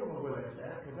 You don't know where that's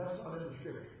at because that's not in the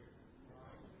scripture.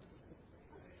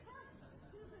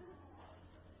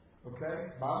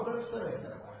 Okay? The Bible doesn't say it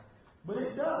that way. But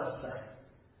it does say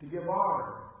to give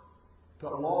honor to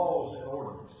laws and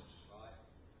ordinances.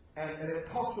 And it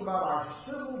talks about our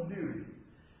civil duty.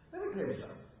 Let me tell you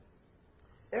something.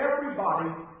 Everybody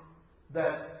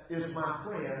that is my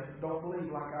friend don't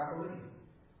believe like I believe.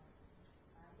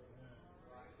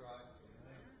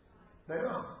 They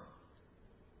don't.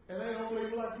 And they don't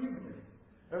believe like you believe.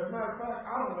 As a matter of fact, I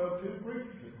don't know two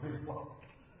preachers that believe like.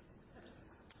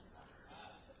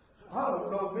 I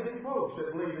don't know many folks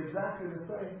that believe exactly the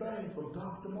same thing from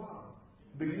top to bottom.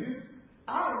 Do you?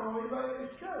 I don't know anybody in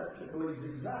this church that believes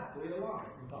exactly alike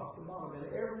from top to bottom in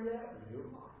every avenue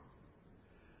of life.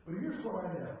 But here's what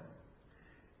I know.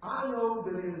 I know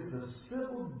that it is the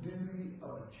civil duty of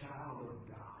a child of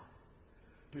God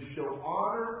to show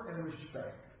honor and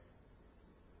respect.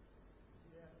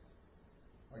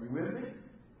 Are you with me?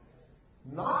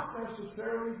 Not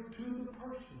necessarily to the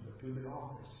person, but to the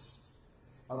office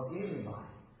of anybody.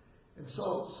 And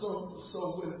so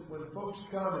when folks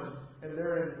come and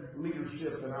they're in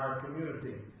leadership in our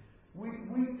community, we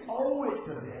owe it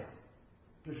to them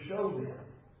to show them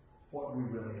what we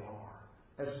really are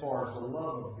as far as the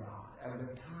love of God and the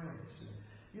kindness. And,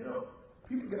 you know,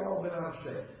 people get all bent out of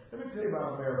shape. Let me tell you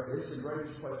about America. It's the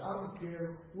greatest place. I don't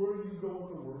care where you go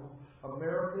in the world.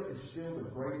 America is still the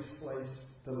greatest place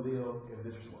to live in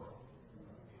this world.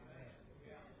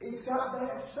 It's got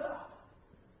bad stuff.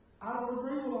 I don't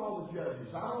agree with all the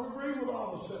judges. I don't agree with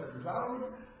all the senators. I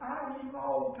don't even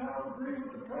all the time agree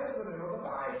with the president or the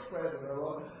vice president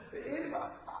or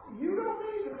anybody. You don't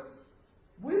either.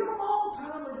 We don't all the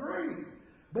time agree.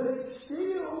 But it's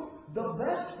still the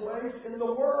best place in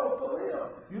the world to live.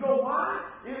 You know why?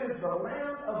 It is the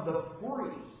land of the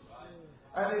free.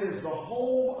 And it is the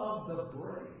home of the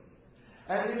brave.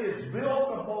 And it is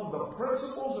built upon the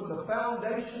principles and the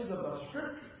foundations of the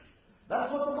Scriptures.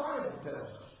 That's what the Bible tells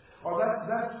us. Or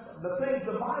that's the things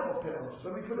the Bible tells us.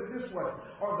 Let me put it this way.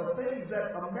 Or the things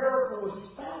that America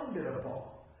was founded upon.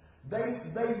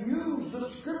 They used the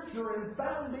Scripture in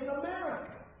founding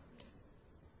America.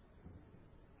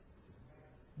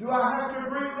 Do I have to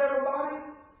agree with everybody?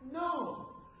 No.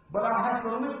 But I have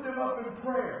to lift them up in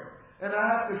prayer. And I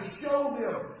have to show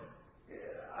them.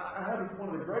 I had one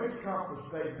of the greatest compliments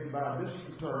paid to me by a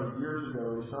district attorney years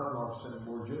ago. His son-in-law,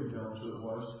 Senator Jerry Jones, who it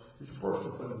was. He's a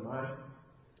personal friend of mine.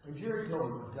 And Jerry told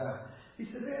me one time, he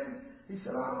said, Daddy, he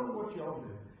said, I don't know what y'all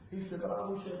do. He said, but I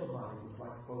wish everybody was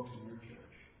like folks in your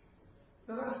church.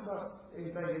 Now, that's not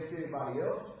anything against anybody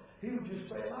else. He was just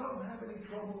saying, I don't have any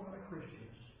trouble with the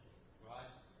Christians. Right.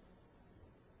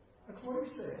 That's what he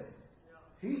said.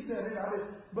 He said it. I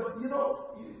didn't. But you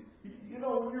know,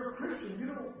 when you're a Christian, you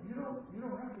don't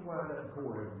have to wind up in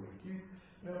court every week.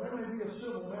 Now there may be a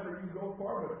civil matter you go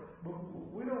for, but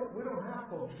we don't have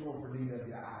folks going for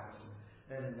DWIs.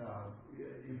 And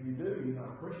if you do, you're not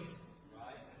a Christian.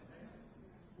 Right.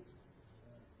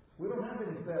 We don't have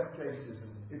any theft cases,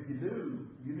 and if you do,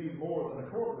 you need more than a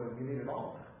courtroom. You need it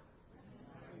all.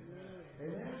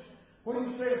 Amen. What are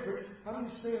you saying, Chris? How are you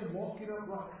saying walking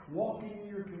upright, walking in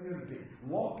your community,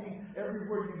 walking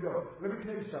everywhere you go? Let me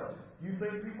tell you something. You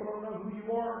think people don't know who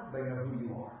you are? They know who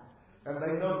you are. And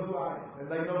they know who I am.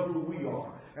 And they know who we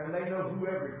are. And they know who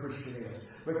every Christian is.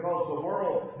 Because the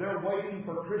world, they're waiting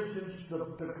for Christians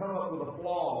to come up with a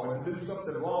flaw and to do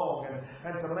something wrong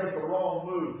and to make a wrong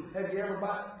move. Have you ever,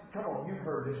 come on, you've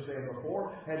heard this said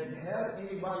before. Have you had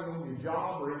anybody on your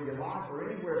job or in your life or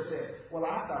anywhere say, well,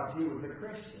 I thought you was a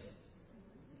Christian?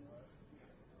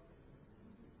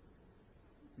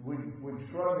 We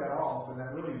shrug that off, and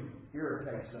that really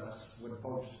irritates us when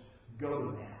folks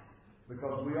go to that.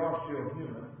 Because we are still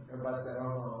human. Everybody say,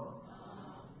 oh.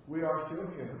 We are still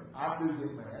human. I do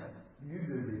get mad. You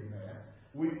do get mad.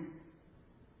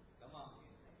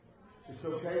 It's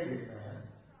okay to get mad.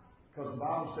 Because the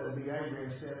Bible says, be angry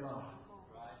and sin not.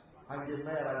 I can get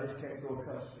mad, I just can't go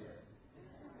cuss yet.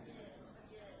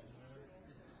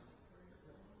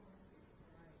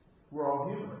 We're all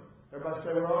human. Everybody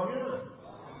say we're all human.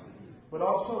 But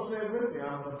also say it with me,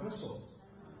 I'm an epistle.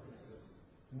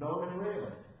 Known and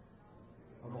read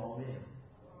of all men.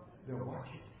 They're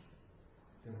watching.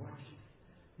 They're watching.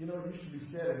 You know, it used to be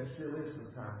said, and it still is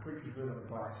sometimes, preachers live in a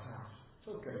glass house. It's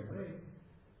okay with me.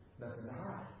 Nothing to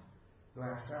hide.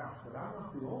 Glass house. But I'm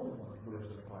not the only one who lives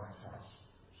in a glass house.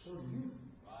 So do you.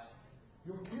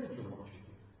 Your kids are watching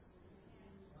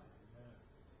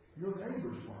you. Your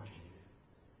neighbor's watching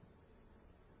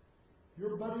you.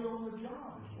 Your buddy on the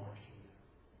job is watching you.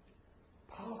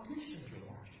 Politicians are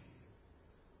watching you.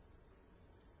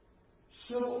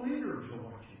 Civil leaders are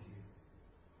watching you.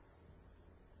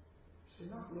 See,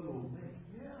 not little old me.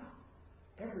 Yeah.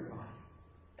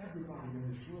 Everybody in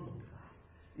this room tonight.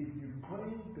 If you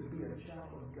claim to be a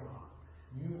child of God,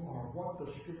 you are what the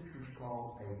Scriptures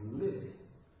call a living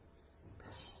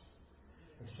epistle.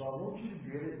 And so I want you to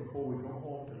get it before we go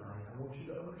home tonight. I want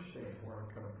you to understand where I'm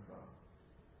coming from.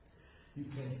 You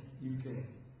can't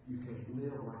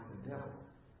live like the devil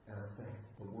and affect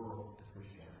the world to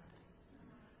Christianity.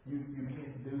 You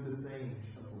can't do the things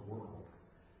of the world.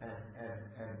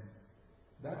 And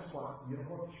that's what, you know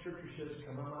what the Scripture says,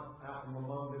 come out from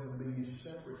among them and be ye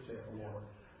separate, saith the Lord.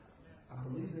 I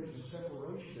believe there's a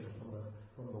separation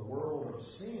from the world of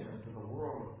sin to the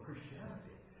world of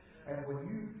Christianity. And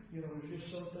when there's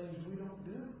just some things we don't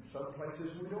do, some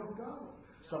places we don't go,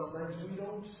 some things we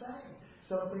don't say,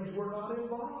 some things we're not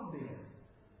involved in.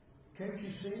 Can't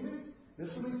you see me? This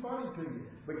will be funny to you,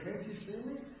 but can't you see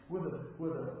me with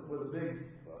a big?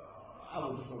 I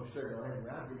was supposed to say,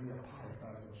 I'll give you a pipe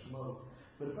I can smoke.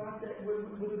 But about that,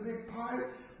 with a big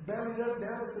pipe, bellied up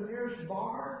down at the nearest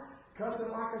bar,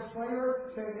 cussing like a sailor,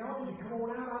 saying, "Y'all, you come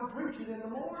on out, I'm preaching in the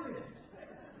morning."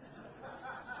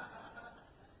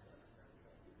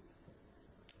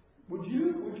 Would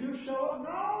you show up?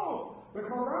 No,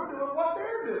 because I'm doing what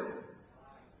they're doing.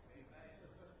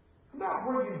 I'm not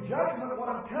bringing judgment. What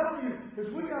I'm telling you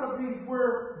is we got to be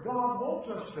where God wants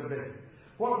us to be.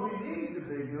 What we need to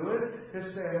be doing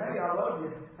is saying, "Hey, I love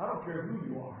you. I don't care who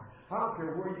you are. I don't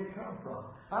care where you come from.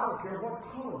 I don't care what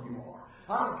color you are.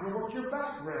 I don't care what your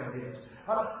background is."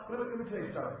 Let me tell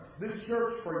you something. This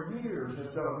church for years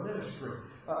has done a ministry,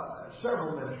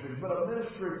 several ministries, but a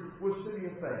ministry with City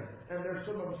of Faith. And there's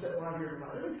some of them sitting right here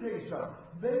tonight. Let me tell you something.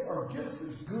 They are just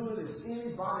as good as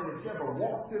anybody that's ever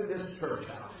walked in this church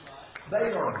house.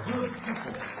 They are good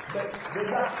people. They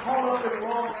got caught up in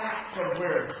wrong acts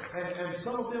somewhere. And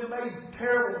some of them made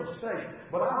terrible mistakes.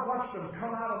 But I watched them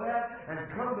come out of that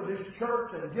and come to this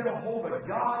church and get a hold of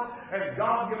God. And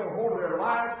God get a hold of their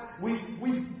lives. We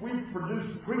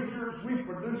produce preachers. We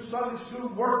produce Sunday school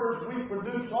workers. We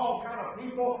produce all kind of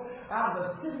people out of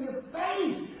the City of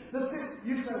Faith.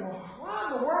 You say, "Well,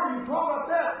 why in the world are you talking about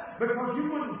that?" Because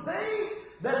you wouldn't think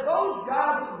that those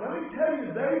guys, let me tell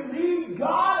you, they need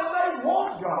God and they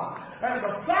want God. And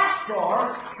the facts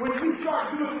are, when you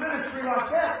start doing ministry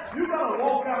like that, you got to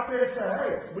walk out there and say,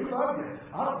 "Hey, we love you.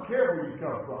 I don't care where you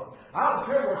come from. I don't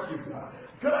care what you've done.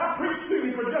 Could I preach to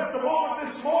you for just a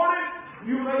moment this morning?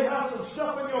 You may have some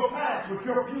stuff in your past, but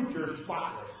your future is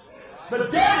spotless. The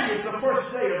day is the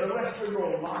first day of the rest of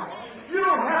your life. You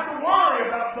don't have to worry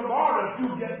about tomorrow if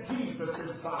you get Jesus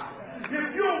inside.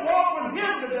 If you'll walk with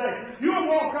Him today, you'll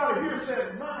walk out of here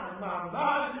saying, my,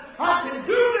 I can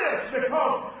do this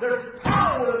because there's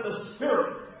power in the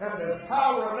Spirit and there's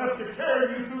power enough to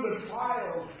carry you through the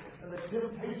trials and the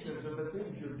temptations and the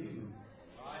things you're dealing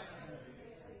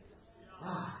with.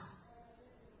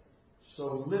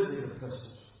 So living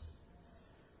epistles.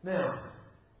 Now,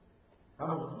 I'm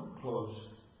going to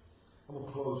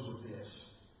close with this.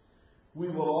 We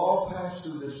will all pass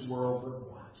through this world but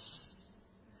once.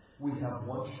 We have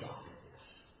one shot at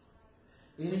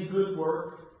this. Any good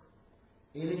work,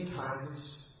 any kindness,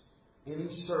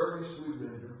 any service we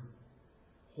render,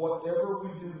 whatever we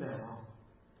do now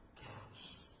counts.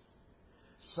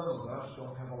 Some of us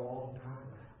don't have a long time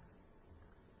left.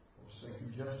 I was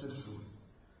thinking just this week.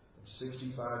 I'm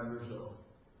 65 years old.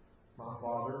 My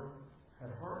father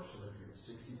had heart surgery at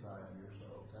 65 years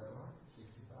old. Is that right?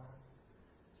 65?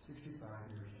 65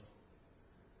 years old.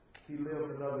 He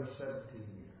lived another 17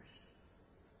 years.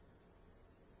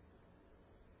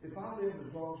 If I live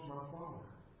as long as my father,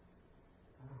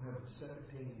 I don't have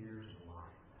 17 years of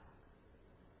life.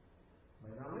 I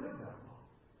may not live that long.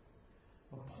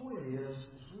 My point is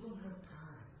we don't have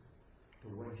time to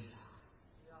waste time.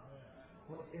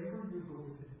 Whatever you're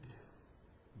going to do,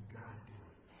 you've got to do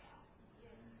it now.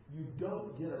 You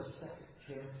don't get a second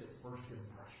chance at first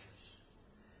impressions.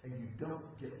 And you don't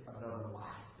get another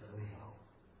life to live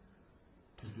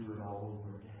to do it all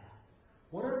over again.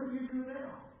 Whatever you do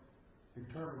now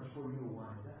determines where you'll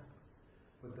wind up.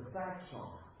 But the facts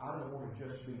are, I don't want to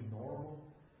just be normal.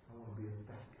 I want to be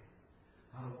effective.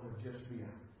 I don't want to just be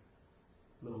a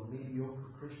little mediocre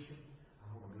Christian.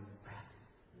 I want to be effective.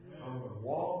 I want to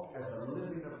walk as a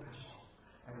living epistle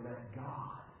and let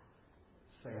God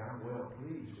say, "I'm well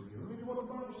pleased with you." Look at what the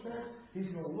Bible says.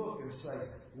 He's going to look and say,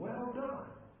 "Well done."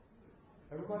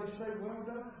 Everybody say, "Well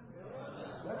done."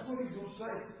 That's what He's going to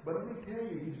say. But let me tell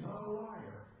you, He's not a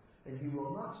liar. And He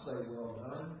will not say, "Well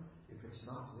done," if it's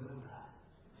not well done.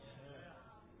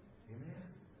 Amen.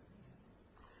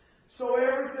 So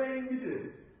everything you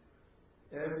do,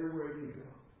 everywhere you go,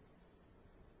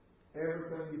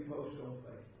 everything you post on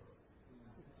Facebook,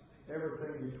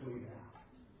 everything you tweet out,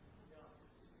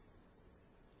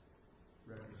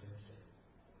 represents it.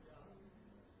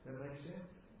 That makes sense?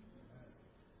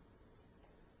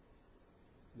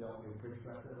 Y'all want me to preach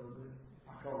about that a little bit?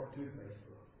 I call it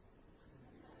Facebook.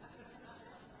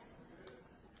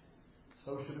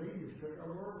 Social media's took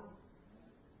our world.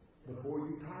 Before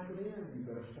you type it in, you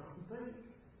better stop and think.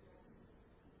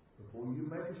 Before you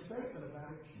make a statement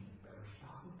about it, you better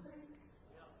stop and think.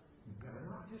 You better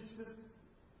not just sit.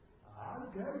 I'll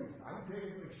tell you. I can tell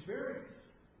you from experience.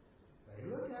 They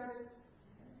look at it.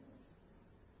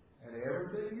 And And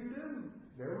everything you do,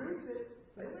 they're reading it.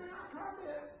 They may not try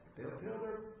that. They'll tell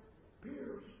their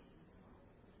peers.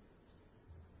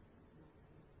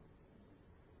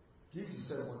 Jesus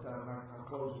said one time, and I'm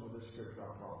closing with this scripture,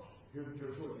 I promise.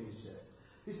 Here's what Jesus said.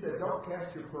 He said, don't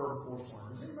cast your pearl before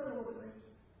swine. Does anybody know what it means?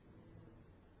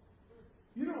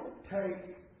 You don't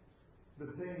take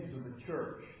the things of the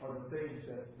church or the things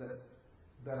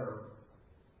that are...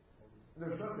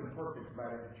 There's nothing perfect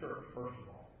about it in the church, first of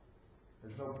all.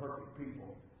 There's no perfect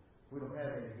people. We don't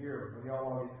have any here. When y'all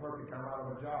want to get perfect, I'm out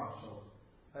of a job. So,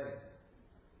 hey,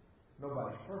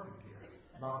 nobody's perfect here.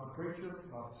 Not the preacher,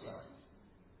 not the saints.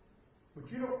 But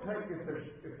you don't take,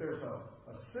 if there's a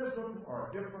schism or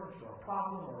a difference or a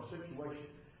problem or a situation,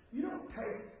 you don't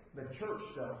take the church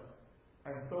stuff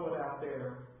and throw it out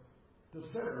there to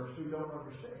sinners who don't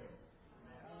understand.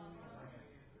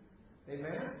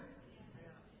 Amen?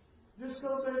 Just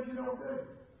some things you don't do.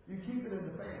 You keep it in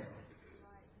the family.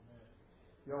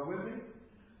 Y'all with me?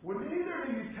 Well, neither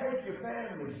do you take your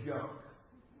family's junk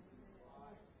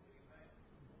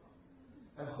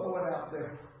and throw it out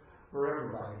there for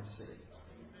everybody to see.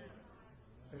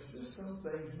 There's just some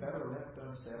things better left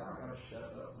unsaid. I've got to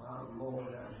shut up. My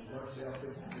Lord, have mercy. I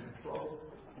think I'm in trouble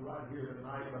right here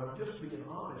tonight, but I'm just being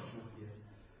honest with you.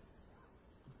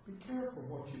 Be careful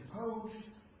what you post.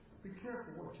 Be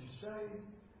careful what you say.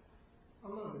 I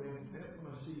love it, Internet,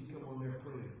 when I see you come on there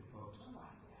praying for folks. I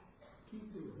like that.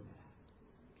 Keep doing that.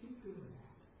 Keep doing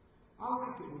that. I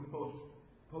like it when folks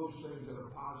post things that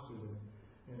are positive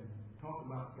and talk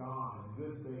about God and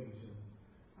good things. And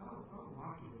I don't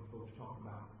like it when folks talk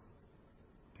about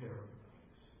terrible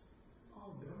things.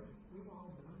 All done it. We've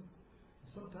all done it. And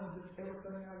sometimes it's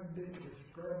everything I can do is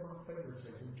grab my finger and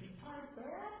say, would you type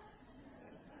that?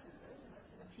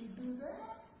 Would you do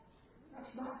that?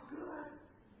 That's not good.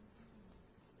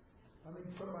 I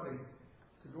need somebody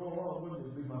to go along with me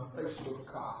to be my Facebook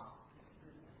cop.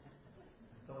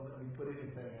 Don't let me put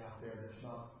anything out there that's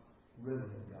not really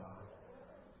of God.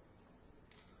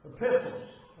 Epistles.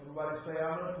 Everybody say,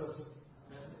 I'm an epistle.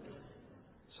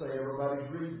 Say, everybody's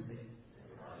reading me.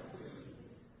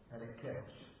 And it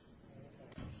counts.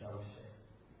 Shall we say?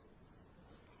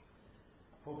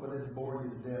 Hope I didn't bore you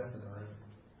to death tonight.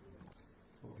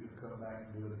 Hope you'll come back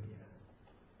and do it again.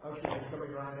 Ushers are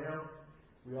coming right now.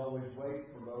 We always wait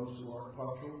for those who aren't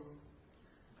punctual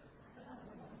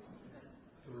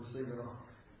to receive an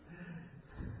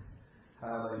offering.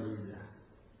 Hallelujah.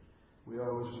 We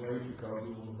always wait because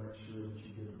we want to make sure that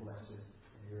you get a blessing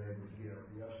and you're able to give.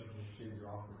 The ushers will receive your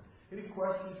offering. Any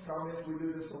questions, comments? We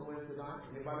do this on Wednesday night.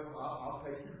 Anybody? I'll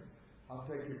take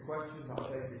your questions. I'll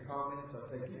take your comments.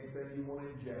 I'll take anything you want to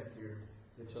inject here.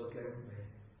 It's okay with me.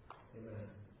 Amen.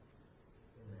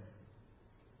 Amen.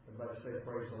 Everybody say,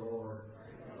 praise the Lord.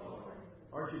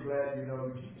 Aren't you glad you know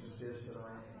who Jesus is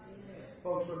tonight?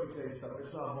 Folks, let me tell you something.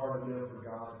 It's not hard to live for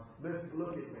God.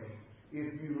 Look at me.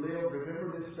 If you live,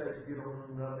 remember this statement, if you don't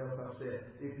remember nothing else I said.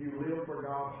 If you live for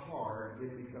God hard,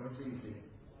 it becomes easy.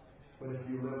 But if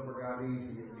you live for God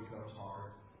easy, it becomes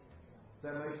hard.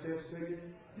 Does that make sense to you?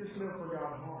 Just live for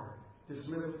God hard. Just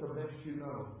live it the best you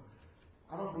know.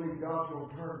 I don't believe God's going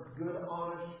to turn good,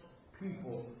 honest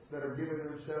people that are giving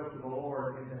themselves to the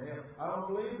Lord into heaven. I don't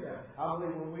believe that. I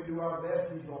believe when we do our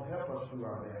best, He's going to help us do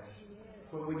our best.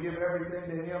 When we give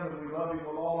everything to Him and we love Him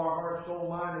with all our heart, soul,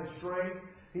 mind, and strength,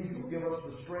 He's going to give us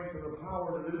the strength and the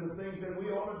power to do the things that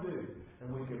we ought to do.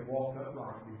 And we can walk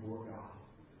upright before God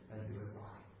and do it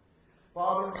right.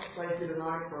 Father, thank you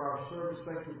tonight for our service.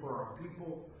 Thank you for our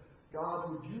people. God,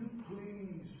 would you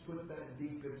please put that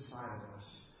deep inside of us?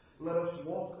 Let us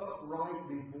walk upright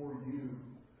before you.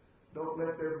 Don't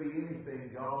let there be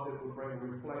anything, God, that will bring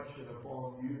reflection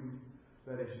upon you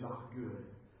that is not good.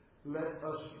 Let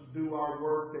us do our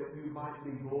work that you might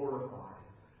be glorified.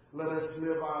 Let us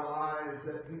live our lives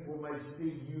that people may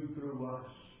see you through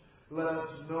us. Let us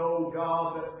know,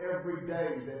 God, that every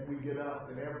day that we get up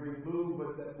and every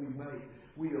movement that we make,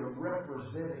 we are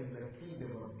representing the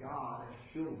kingdom of God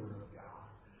as children of God.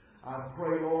 I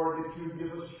pray, Lord, that you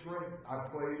give us strength. I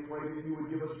pray that you would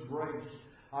give us grace.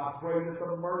 I pray that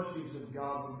the mercies of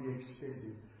God would be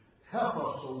extended. Help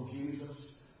us, oh Jesus.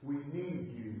 We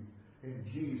need you. In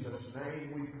Jesus'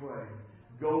 name we pray.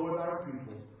 Go with our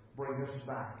people. Bring us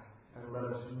back. And let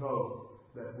us know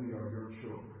that we are your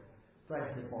children.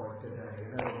 Thank you for it today.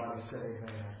 And everybody say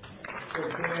amen. So,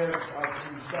 friends,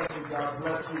 thank you. God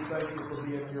bless you. Thank you for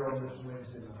being here on this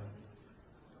Wednesday night.